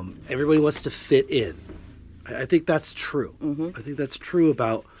 Everybody wants to fit in. I think that's true. Mm-hmm. I think that's true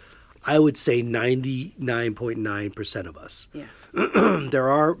about, I would say, 99.9% of us. Yeah. There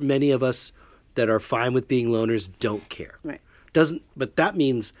are many of us that are fine with being loners, don't care. Right. But that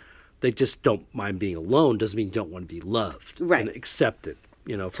means they just don't mind being alone. Doesn't mean you don't want to be loved and accepted,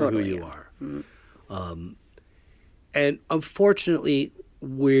 for who you are. Mm-hmm. And unfortunately,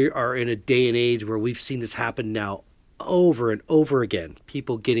 we are in a day and age where we've seen this happen now over and over again.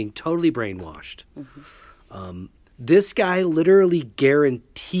 People getting totally brainwashed. Mm-hmm. This guy literally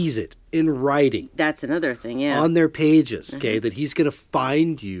guarantees it in writing. That's another thing, yeah. On their pages, okay, that he's going to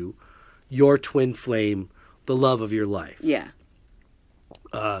find you your twin flame, the love of your life. Yeah.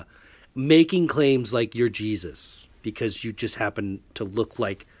 Making claims like you're Jesus because you just happen to look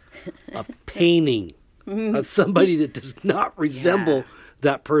like a painting of somebody that does not resemble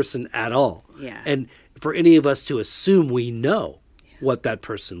that person at all. Yeah. And for any of us to assume we know what that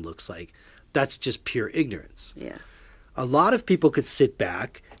person looks like, that's just pure ignorance. Yeah. A lot of people could sit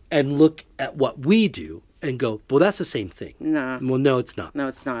back and look at what we do and go, well, that's the same thing. No. Well, no, it's not. No,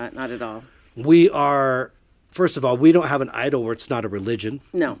 it's not. Not at all. We are, first of all, we don't have an idol where it's not a religion.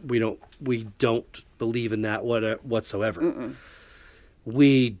 No. We don't believe in that whatsoever. Mm-mm.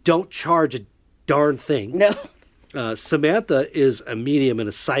 We don't charge a darn thing. No. Samantha is a medium and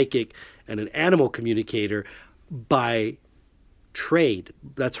a psychic and an animal communicator by trade.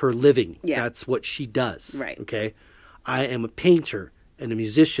 That's her living. Yeah. That's what she does. Right. Okay. I am a painter and a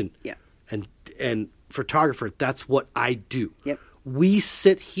musician. Yeah. And photographer. That's what I do. Yep. We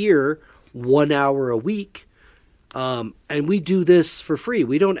sit here 1 hour a week, and we do this for free.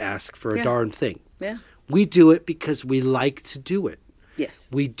 We don't ask for a darn thing. Yeah. We do it because we like to do it. Yes.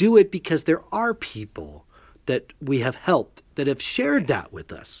 We do it because there are people that we have helped that have shared that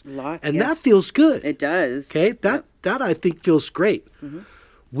with us. Lots, and that feels good. It does. Okay? That I think feels great. Mm-hmm.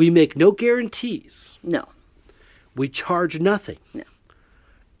 We make no guarantees. No. We charge nothing. No.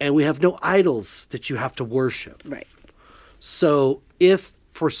 And we have no idols that you have to worship. Right. So if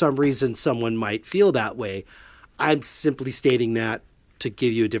for some reason someone might feel that way, I'm simply stating that to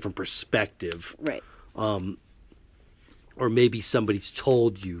give you a different perspective. Right. Or maybe somebody's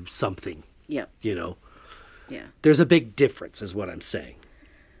told you something. Yep. Yeah. There's a big difference is what I'm saying.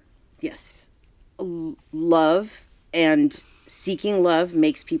 Yes. Love and seeking love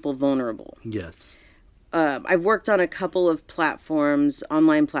makes people vulnerable. Yes. I've worked on a couple of platforms,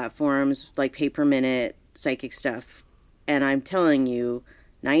 online platforms, like Pay Per Minute, psychic stuff. And I'm telling you,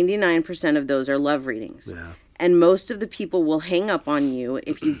 99% of those are love readings. Yeah. And most of the people will hang up on you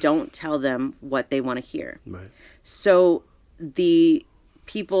if you don't tell them what they want to hear. Right. So the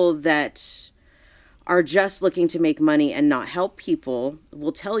people that are just looking to make money and not help people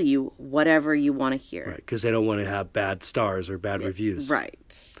will tell you whatever you want to hear. Right, because they don't want to have bad stars or bad reviews.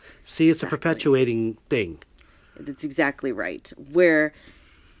 Right. See, it's a perpetuating thing. That's exactly right. Where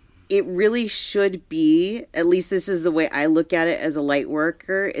it really should be, at least this is the way I look at it as a light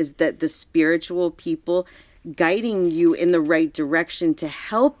worker, is that the spiritual people guiding you in the right direction to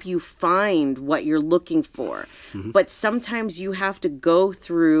help you find what you're looking for. But sometimes you have to go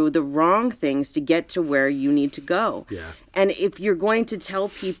through the wrong things to get to where you need to go. Yeah. And if you're going to tell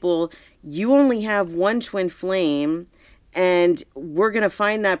people you only have one twin flame and we're going to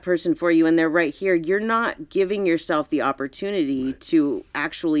find that person for you and they're right here, you're not giving yourself the opportunity to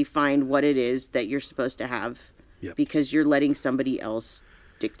actually find what it is that you're supposed to have, because you're letting somebody else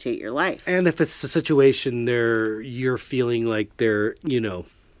dictate your life. And if it's a situation there, you're feeling like they're,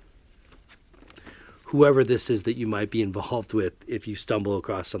 whoever this is that you might be involved with, if you stumble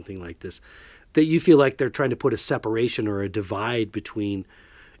across something like this, that you feel like they're trying to put a separation or a divide between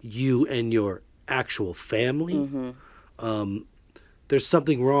you and your actual family. There's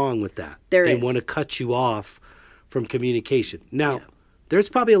something wrong with that. They want to cut you off from communication. Now, there's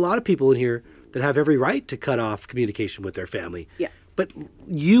probably a lot of people in here that have every right to cut off communication with their family. Yeah. But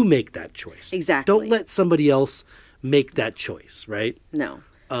you make that choice. Exactly. Don't let somebody else make that choice, right? No.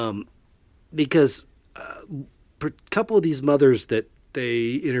 Because a couple of these mothers that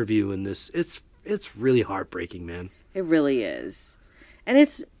they interview in this, it's really heartbreaking, man. It really is. And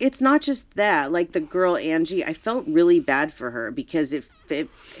it's not just that. Like the girl Angie, I felt really bad for her because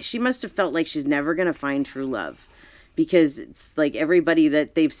she must have felt like she's never going to find true love. Because it's like everybody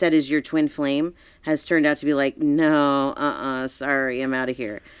that they've said is your twin flame has turned out to be like, no, sorry, I'm out of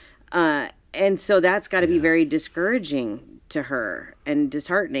here. And so that's got to be very discouraging to her and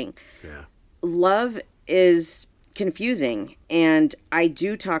disheartening. Yeah. Love is confusing. And I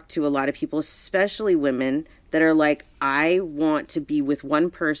do talk to a lot of people, especially women, that are like, I want to be with one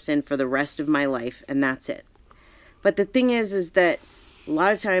person for the rest of my life, and that's it. But the thing is that a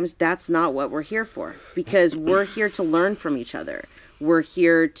lot of times that's not what we're here for, because we're here to learn from each other. We're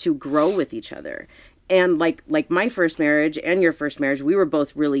here to grow with each other. And like my first marriage and your first marriage, we were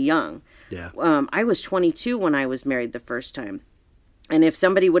both really young. Yeah. I was 22 when I was married the first time. And if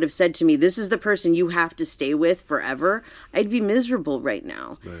somebody would have said to me, this is the person you have to stay with forever, I'd be miserable right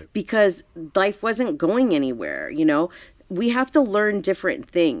now. Right. Because life wasn't going anywhere, We have to learn different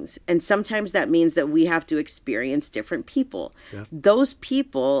things. And sometimes that means that we have to experience different people. Yeah. Those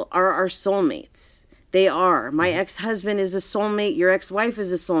people are our soulmates. They are. My ex-husband is a soulmate. Your ex-wife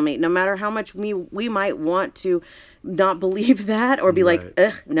is a soulmate. No matter how much we might want to not believe that or be like,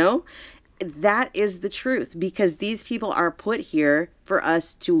 ugh, no. That is the truth, because these people are put here for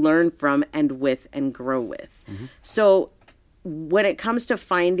us to learn from and with and grow with. So when it comes to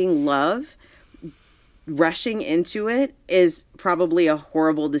finding love, rushing into it is probably a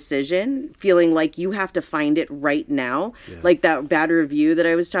horrible decision, feeling like you have to find it right now. Yeah. Like that bad review that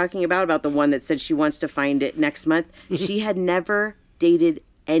I was talking about the one that said she wants to find it next month. She had never dated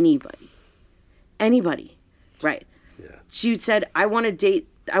anybody. Right. Yeah. She said, I want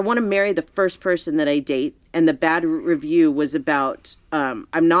to marry the first person that I date. And the bad review was about, I'm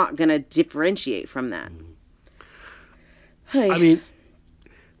not going to differentiate from that. I mean,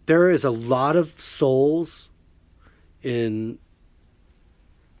 there is a lot of souls in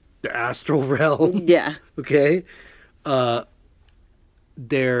the astral realm. Yeah. Okay.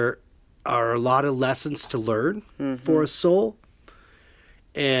 There are a lot of lessons to learn for a soul.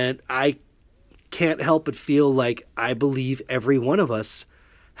 And I can't help but feel like I believe every one of us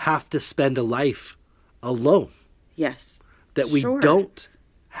have to spend a life alone. Yes. That we don't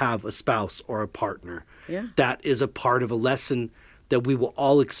have a spouse or a partner. Yeah. That is a part of a lesson that we will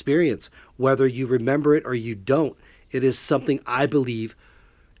all experience, whether you remember it or you don't. It is something I believe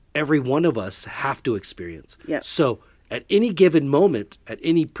every one of us have to experience. Yep. So at any given moment, at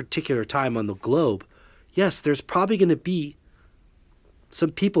any particular time on the globe, yes, there's probably going to be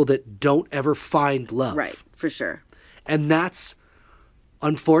some people that don't ever find love. Right, for sure. And that's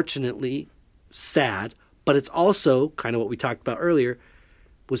unfortunately sad, but it's also kind of what we talked about earlier,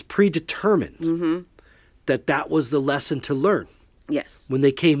 was predetermined that was the lesson to learn. Yes. When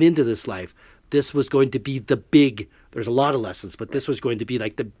they came into this life, this was going to be the big, there's a lot of lessons, but this was going to be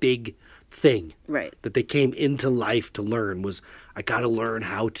like the big thing. Right. That they came into life to learn was, I got to learn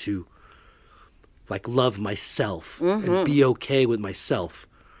how to like love myself and be okay with myself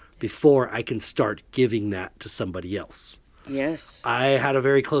before I can start giving that to somebody else. Yes. I had a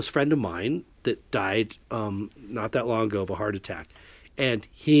very close friend of mine that died not that long ago of a heart attack. And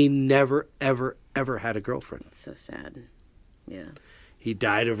he never, ever, ever had a girlfriend. It's so sad. Yeah. He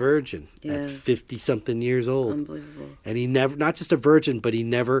died a virgin at 50-something years old. Unbelievable. And he never, not just a virgin, but he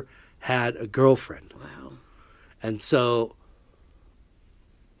never had a girlfriend. Wow. And so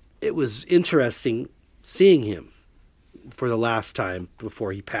it was interesting seeing him for the last time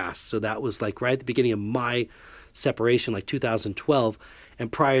before he passed. So that was like right at the beginning of my separation, like 2012.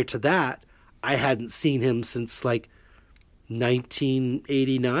 And prior to that, I hadn't seen him since like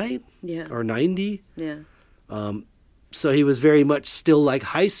 1989 or 90. Yeah. So he was very much still like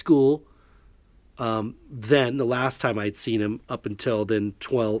high school. Then the last time I'd seen him up until then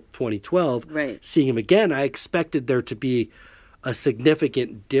 2012, right. Seeing him again, I expected there to be a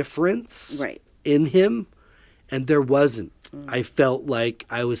significant difference right. in him. And there wasn't. I felt like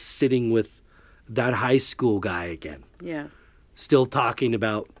I was sitting with that high school guy again. Yeah. Still talking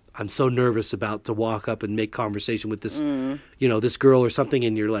about, I'm so nervous about to walk up and make conversation with this, this girl or something.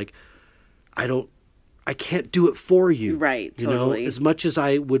 And you're like, I can't do it for you. Right. Totally. As much as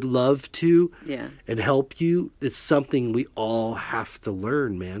I would love to and help you, it's something we all have to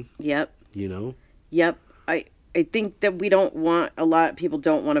learn, man. Yep. Yep. I think that a lot of people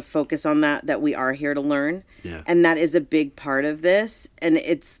don't want to focus on that we are here to learn. Yeah. And that is a big part of this. And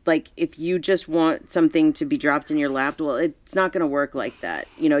it's like, if you just want something to be dropped in your lap, well, it's not going to work like that.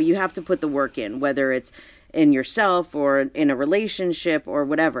 You have to put the work in, whether it's in yourself or in a relationship or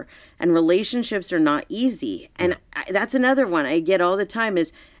whatever. And relationships are not easy. And that's another one I get all the time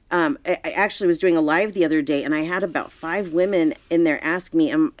is, I actually was doing a live the other day and I had about 5 women in there ask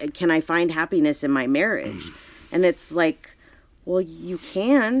me, can I find happiness in my marriage? And it's like, well, you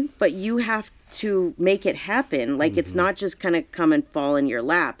can, but you have to make it happen. Like, it's not just kind of come and fall in your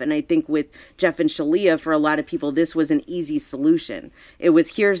lap. And I think with Jeff and Shalia, for a lot of people, this was an easy solution. It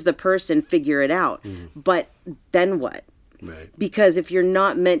was, here's the person, figure it out. But then what? Right. Because if you're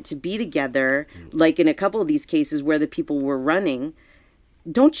not meant to be together, like in a couple of these cases where the people were running,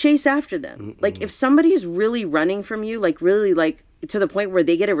 don't chase after them. Like, if somebody is really running from you, like really like to the point where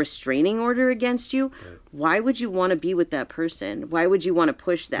they get a restraining order against you, why would you want to be with that person? Why would you want to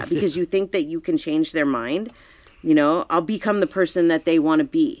push that? Because you think that you can change their mind? I'll become the person that they want to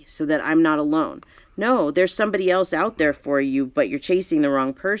be so that I'm not alone. No, there's somebody else out there for you, but you're chasing the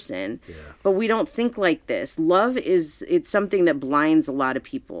wrong person. Yeah. But we don't think like this. Love it's something that blinds a lot of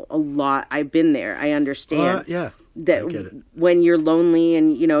people. A lot. I've been there. I understand. That when you're lonely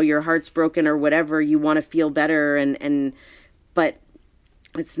and, your heart's broken or whatever, you want to feel better but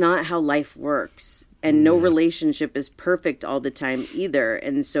it's not how life works. And no relationship is perfect all the time either.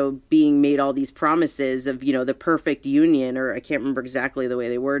 And so being made all these promises of, the perfect union, or I can't remember exactly the way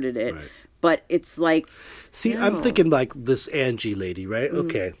they worded it, but it's like, see, no. I'm thinking like this Angie lady, right?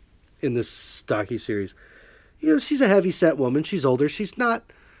 Okay. In this docuseries, she's a heavy-set woman. She's older. She's not,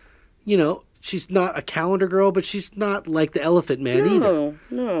 she's not a calendar girl, but she's not like the Elephant Man either.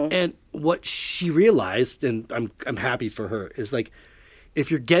 No. And what she realized, and I'm happy for her, is like, if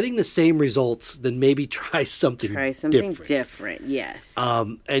you're getting the same results, then maybe try something different. Yes.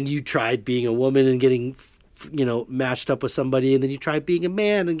 And you tried being a woman and getting, matched up with somebody, and then you tried being a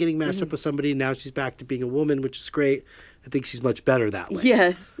man and getting matched up with somebody, and now she's back to being a woman, which is great. I think she's much better that way.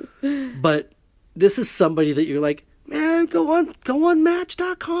 Yes. But this is somebody that you're like, man, go on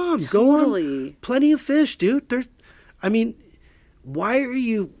Match.com. Totally. Go on Plenty of Fish, dude. Why are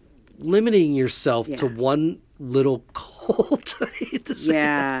you limiting yourself to one little cult? I hate to say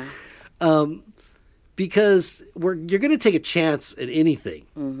that. Because you're going to take a chance at anything,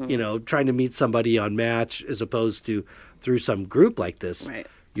 trying to meet somebody on Match as opposed to through some group like this. Right.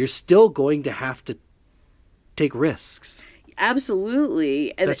 You're still going to have to take risks.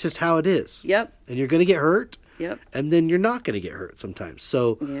 Absolutely. And that's just how it is. Yep. And you're going to get hurt. Yep. And then you're not going to get hurt sometimes.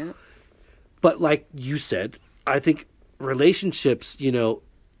 So, but like you said, I think relationships, even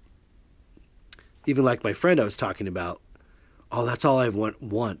like my friend I was talking about, that's all I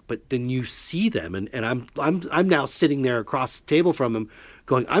want. But then you see them, and I'm now sitting there across the table from him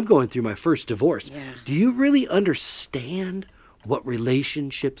going, I'm going through my first divorce. Yeah. Do you really understand what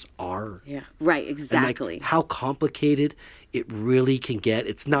relationships are? Yeah, right, exactly. And like how complicated it really can get.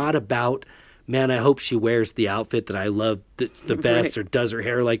 It's not about, man, I hope she wears the outfit that I love the best or does her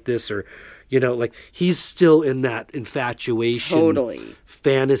hair like this or, like he's still in that infatuation,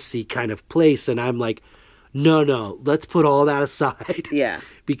 fantasy kind of place. And I'm like, no, let's put all that aside. Yeah.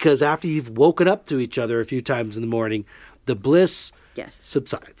 Because after you've woken up to each other a few times in the morning, the bliss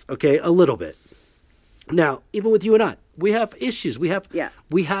subsides, okay, a little bit. Now, even with you and I, we have issues. We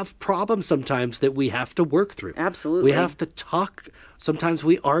have problems sometimes that we have to work through. Absolutely. We have to talk. Sometimes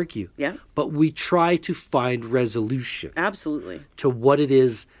we argue. Yeah. But we try to find resolution. Absolutely. To what it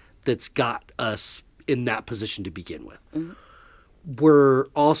is that's got us in that position to begin with. Mm-hmm. We're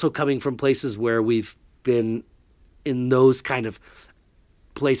also coming from places where we've been in those kind of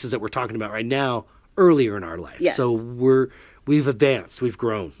places that we're talking about right now earlier in our life. Yes. So we've advanced, we've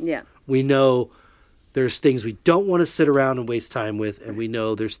grown. Yeah. We know there's things we don't want to sit around and waste time with, and we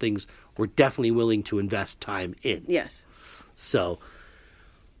know there's things we're definitely willing to invest time in. Yes. So,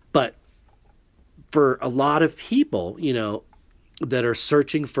 but for a lot of people, you know, that are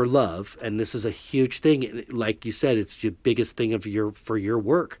searching for love, and this is a huge thing, like you said, it's the biggest thing for your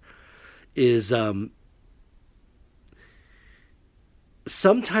work, is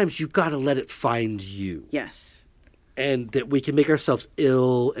sometimes you've got to let it find you. Yes. And that we can make ourselves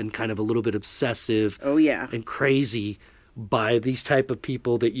ill and kind of a little bit obsessive. Oh, yeah. And crazy by these type of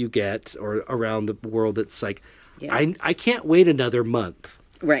people that you get or around the world. That's like, yeah. I can't wait another month.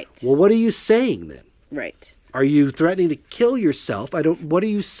 Right. Well, what are you saying then? Right. Are you threatening to kill yourself? What are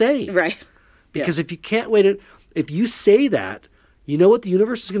you saying? Right. Because if you can't wait, if you say that, you know what the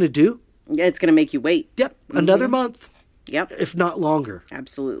universe is going to do? Yeah, it's going to make you wait. Yep. Another month. Yep. If not longer.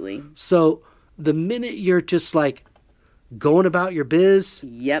 Absolutely. So the minute you're just like going about your biz.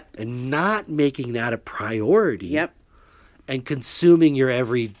 Yep. And not making that a priority. Yep. And consuming your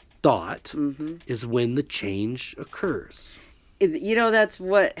every thought is when the change occurs. You know, that's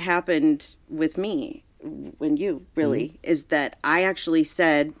what happened with me. When you really is that I actually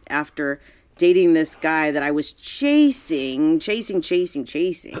said after dating this guy that I was chasing, and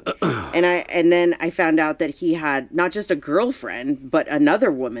then I found out that he had not just a girlfriend but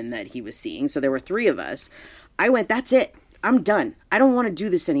another woman that he was seeing. So there were 3 of us. I went, that's it. I'm done. I don't want to do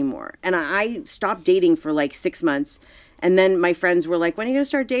this anymore. And I stopped dating for like 6 months. And then my friends were like, when are you going to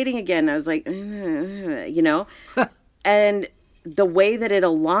start dating again? I was like, you know, and the way that it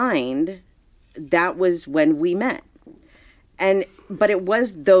aligned, that was when we met. But it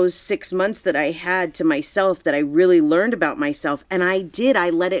was those 6 months that I had to myself that I really learned about myself. And I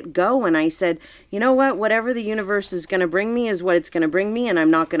let it go. And I said, you know what, whatever the universe is going to bring me is what it's going to bring me. And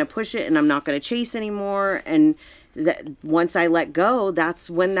I'm not going to push it and I'm not going to chase anymore. And that once I let go, that's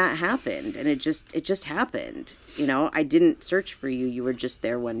when that happened. And it just happened. You know, I didn't search for you. You were just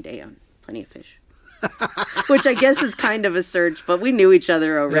there one day on Plenty of Fish. Which I guess is kind of a search, but we knew each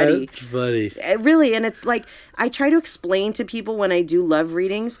other already. That's funny. Really, and it's like, I try to explain to people when I do love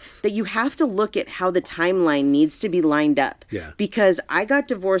readings that you have to look at how the timeline needs to be lined up. Yeah. Because I got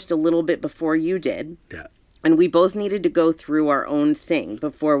divorced a little bit before you did. Yeah. And we both needed to go through our own thing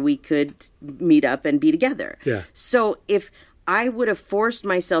before we could meet up and be together. Yeah. So if I would have forced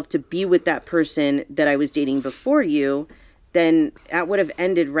myself to be with that person that I was dating before you, then that would have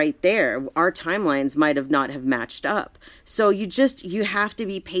ended right there. Our timelines might have not have matched up. So you have to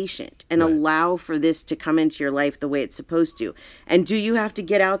be patient and allow for this to come into your life the way it's supposed to. And do you have to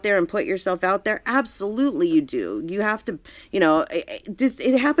get out there and put yourself out there? Absolutely you do. You have to, you know,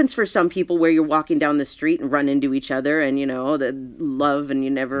 it happens for some people where you're walking down the street and run into each other and, you know, the love and you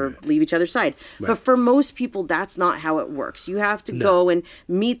never leave each other's side. Right. But for most people, that's not how it works. You have to go and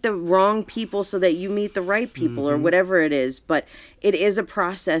meet the wrong people so that you meet the right people or whatever it is. But it is a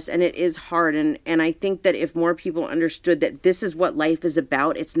process and it is hard. And I think that if more people understood that this is what life is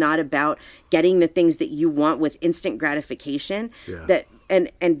about, it's not about getting the things that you want with instant gratification, that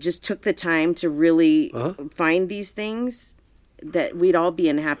and just took the time to really find these things, that we'd all be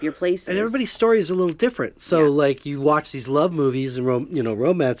in happier places. And everybody's story is a little different. So like you watch these love movies and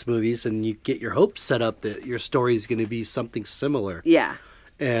romance movies and you get your hopes set up that your story is going to be something similar. Yeah.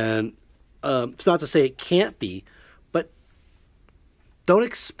 And it's not to say it can't be, don't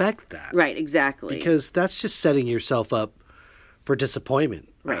expect that. Right, exactly. Because that's just setting yourself up for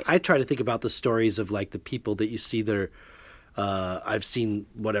disappointment. Right. I try to think about the stories of like the people that you see that are, I've seen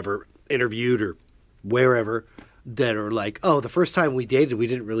whatever, interviewed or wherever, that are like, oh, the first time we dated, we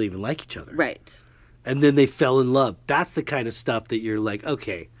didn't really even like each other. Right. And then they fell in love. That's the kind of stuff that you're like,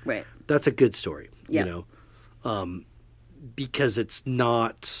 okay, right, that's a good story, you know, because it's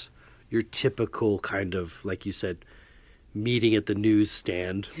not your typical kind of, like you said, meeting at the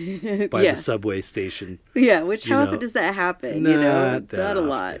newsstand by the subway station. Yeah, which how often does that happen? Not a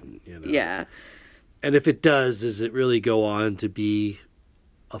lot. You know? Yeah. And if it does it really go on to be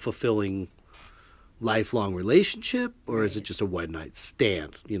a fulfilling lifelong relationship, or is it just a one-night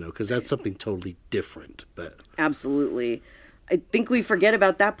stand? You know, because that's something totally different. But absolutely, I think we forget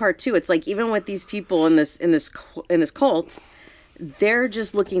about that part too. It's like even with these people in this cult, they're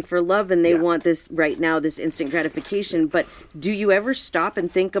just looking for love and they want this right now, this instant gratification. But do you ever stop and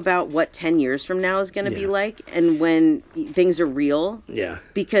think about what 10 years from now is going to be like, and when things are real? Yeah.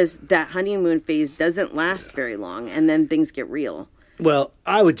 Because that honeymoon phase doesn't last very long, and then things get real. Well,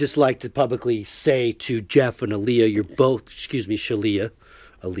 I would just like to publicly say to Jeff and Aaliyah, you're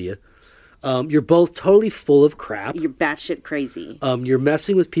both totally full of crap. You're batshit crazy. You're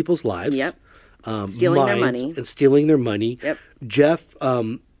messing with people's lives. Yep. Stealing their money. And stealing their money. Yep. Jeff,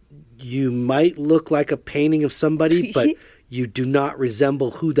 you might look like a painting of somebody, but you do not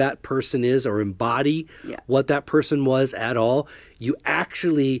resemble who that person is or embody what that person was at all. You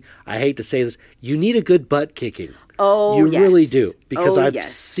actually, I hate to say this, you need a good butt kicking. Oh, you yes. really do. Because I've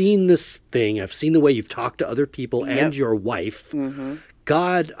yes. seen this thing. I've seen the way you've talked to other people and your wife. Mm-hmm.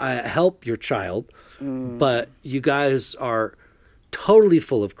 God, help your child. But you guys are totally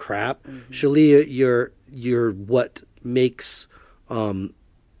full of crap. Mm-hmm. Shalia, you're what makes...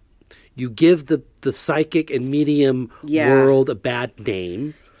 you give the psychic and medium world a bad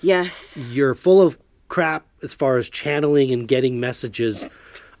name. Yes. You're full of crap as far as channeling and getting messages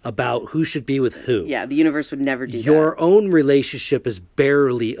about who should be with who. Yeah, the universe would never do that. Your own relationship is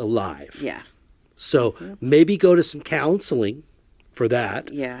barely alive. Yeah. So maybe go to some counseling for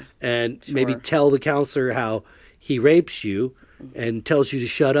that. Yeah. And maybe tell the counselor how he rapes you and tells you to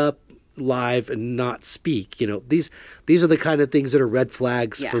shut up live and not speak. You know, these are the kind of things that are red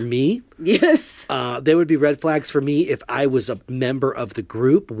flags for me. Yes. They would be red flags for me if I was a member of the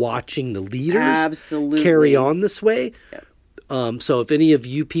group watching the leaders carry on this way. Yep. So if any of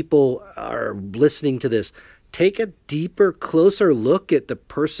you people are listening to this, take a deeper, closer look at the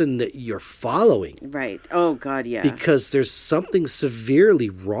person that you're following. Right. Oh, God, yeah. Because there's something severely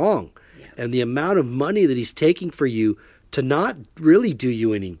wrong. Yeah. And the amount of money that he's taking for you to not really do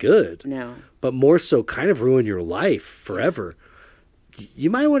you any good, but more so kind of ruin your life forever. You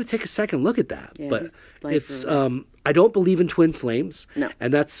might want to take a second look at that. Yeah, but it's I don't believe in twin flames. No.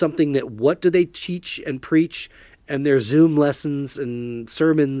 And that's something that what do they teach and preach and their Zoom lessons and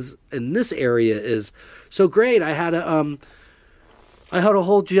sermons in this area is so great. I had a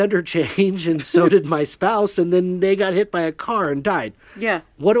whole gender change and so did my spouse, and then they got hit by a car and died. Yeah.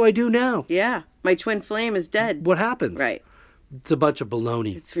 What do I do now? Yeah. My twin flame is dead. What happens? Right. It's a bunch of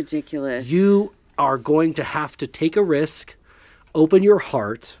baloney. It's ridiculous. You are going to have to take a risk, open your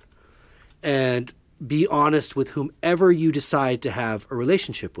heart, and be honest with whomever you decide to have a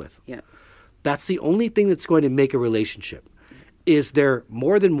relationship with. Yeah. That's the only thing that's going to make a relationship. Is there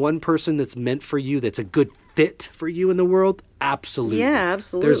more than one person that's meant for you, that's a good fit for you in the world? Absolutely. Yeah,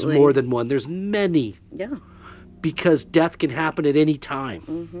 absolutely. There's more than one. There's many. Yeah. Because death can happen at any time.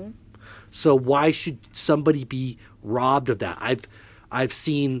 Mm-hmm. So why should somebody be robbed of that? I've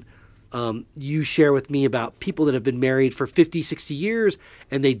seen you share with me about people that have been married for 50, 60 years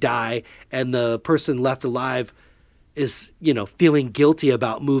and they die, and the person left alive is, feeling guilty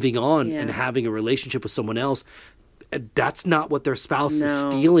about moving on and having a relationship with someone else. That's not what their spouse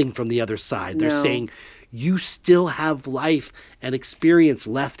is feeling from the other side. They're saying, you still have life and experience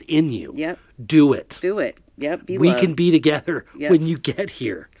left in you. Yep. Do it. Do it. Yep. We loved. Can be together when you get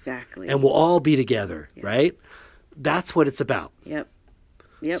here. Exactly. And we'll all be together, right? That's what it's about. Yep.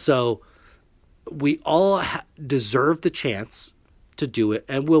 Yep. So we all deserve the chance to do it.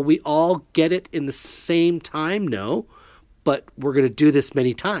 And will we all get it in the same time? No. But we're going to do this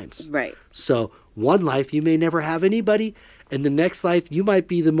many times. Right. So one life you may never have anybody, and the next life you might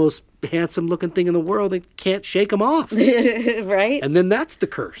be the most handsome looking thing in the world and can't shake them off. Right. And then that's the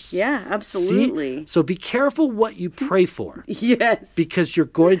curse. Yeah, absolutely. See? So be careful what you pray for. Yes. Because you're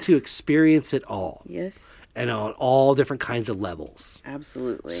going to experience it all. Yes. And on all different kinds of levels.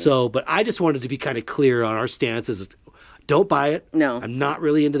 Absolutely. So, but I just wanted to be kind of clear on our stances. Don't buy it. No. I'm not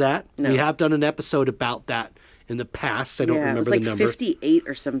really into that. No. We have done an episode about that in the past. I don't remember the number. It was like 58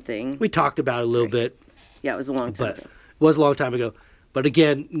 or something. We talked about it a little bit. Yeah, it was a long time ago. It was a long time ago. But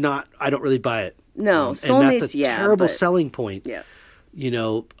again, I don't really buy it. No, soulmates, and that's a terrible selling point. Yeah.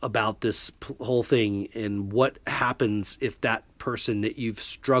 About this whole thing and what happens if that person that you've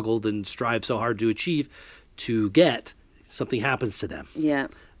struggled and strived so hard to achieve to get, something happens to them. Yeah.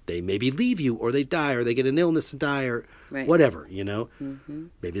 They maybe leave you, or they die, or they get an illness and die, or whatever, Mm-hmm.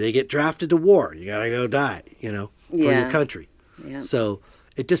 Maybe they get drafted to war. You got to go die, for your country. Yeah. So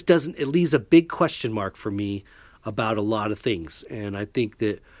it just it leaves a big question mark for me about a lot of things. And I think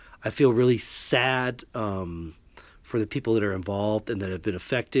that I feel really sad for the people that are involved and that have been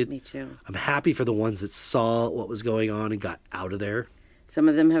affected. Me too. I'm happy for the ones that saw what was going on and got out of there. Some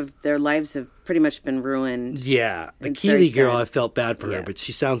of them their lives have pretty much been ruined. Yeah. The Keeley girl, I felt bad for her, but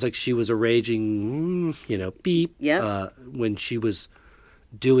she sounds like she was a raging, beep when she was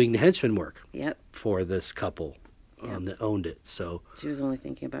doing the henchman work for this couple that owned it. So she was only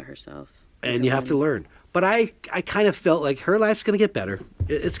thinking about herself. And you have to learn. But I kind of felt like her life's going to get better.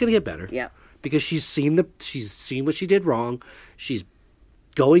 It's going to get better. Yeah. Because she's seen what she did wrong. She's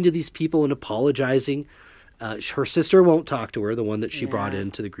going to these people and apologizing. Her sister won't talk to her, the one that she brought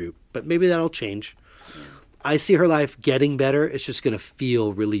into the group. But maybe that'll change. I see her life getting better. It's just going to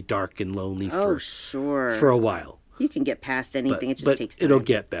feel really dark and lonely for a while. You can get past anything. It just but takes time. It'll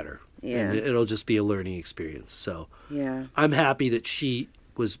get better. Yeah. And it'll just be a learning experience. So yeah. I'm happy that she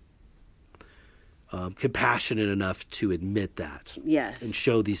was compassionate enough to admit that. Yes. And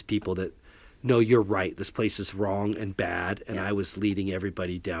show these people that, no, you're right. This place is wrong and bad, and Yep. I was leading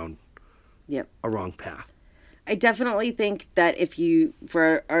everybody down a wrong path. I definitely think that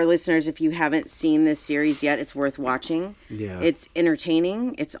for our listeners, if you haven't seen this series yet, it's worth watching. Yeah. It's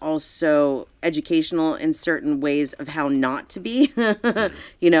entertaining. It's also educational in certain ways of how not to be,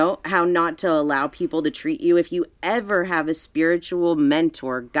 how not to allow people to treat you. If you ever have a spiritual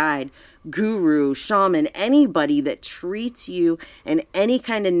mentor, guide, guru, shaman, anybody that treats you in any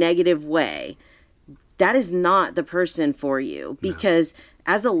kind of negative way, that is not the person for you, because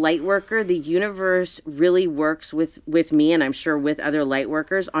as a light worker, the universe really works with me, and I'm sure with other light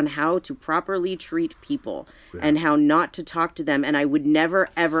workers, on how to properly treat people and how not to talk to them. And I would never,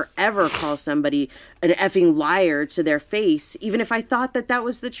 ever, ever call somebody an effing liar to their face, even if I thought that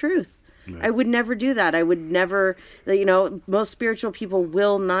was the truth. Right. I would never do that. I would never, most spiritual people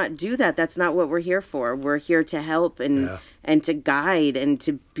will not do that. That's not what we're here for. We're here to help and to guide and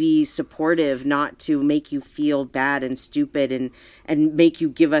to be supportive, not to make you feel bad and stupid and make you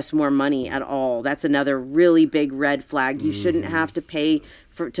give us more money at all. That's another really big red flag. You shouldn't have to pay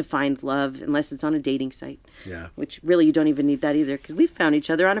to find love unless it's on a dating site. Yeah. Which really you don't even need that either, because we found each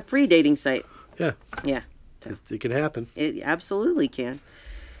other on a free dating site. Yeah. Yeah. It can happen. It absolutely can.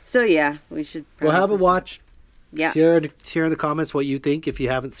 So yeah, we should. We'll have a watch. Yeah. Share in the comments what you think if you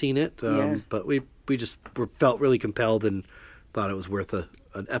haven't seen it. But we just felt really compelled and thought it was worth an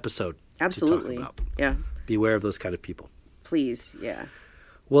episode. Absolutely. To talk about. Yeah. Beware of those kind of people. Please. Yeah.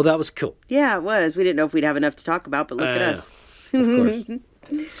 Well, that was cool. Yeah, it was. We didn't know if we'd have enough to talk about, but look at us. Of course.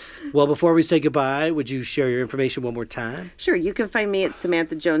 Well, before we say goodbye, would you share your information one more time? Sure. You can find me at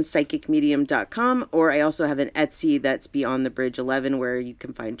SamanthaJonesPsychicMedium.com, or I also have an Etsy that's Beyond the Bridge 11, where you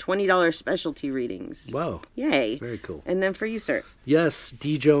can find $20 specialty readings. Wow. Yay. Very cool. And then for you, sir? Yes,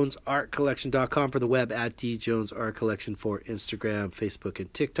 djonesartcollection.com for the web, at djonesartcollection for Instagram, Facebook,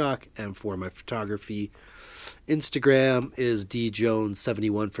 and TikTok, and for my photography. Instagram is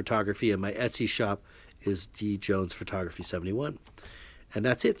djones71 photography, and my Etsy shop is djonesphotography71. And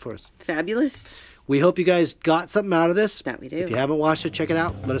that's it for us. Fabulous. We hope you guys got something out of this. That we do. If you haven't watched it, check it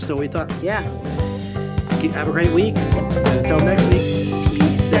out. Let us know what you thought. Yeah. Have a great week. And until next week.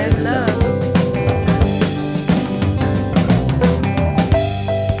 Peace and love.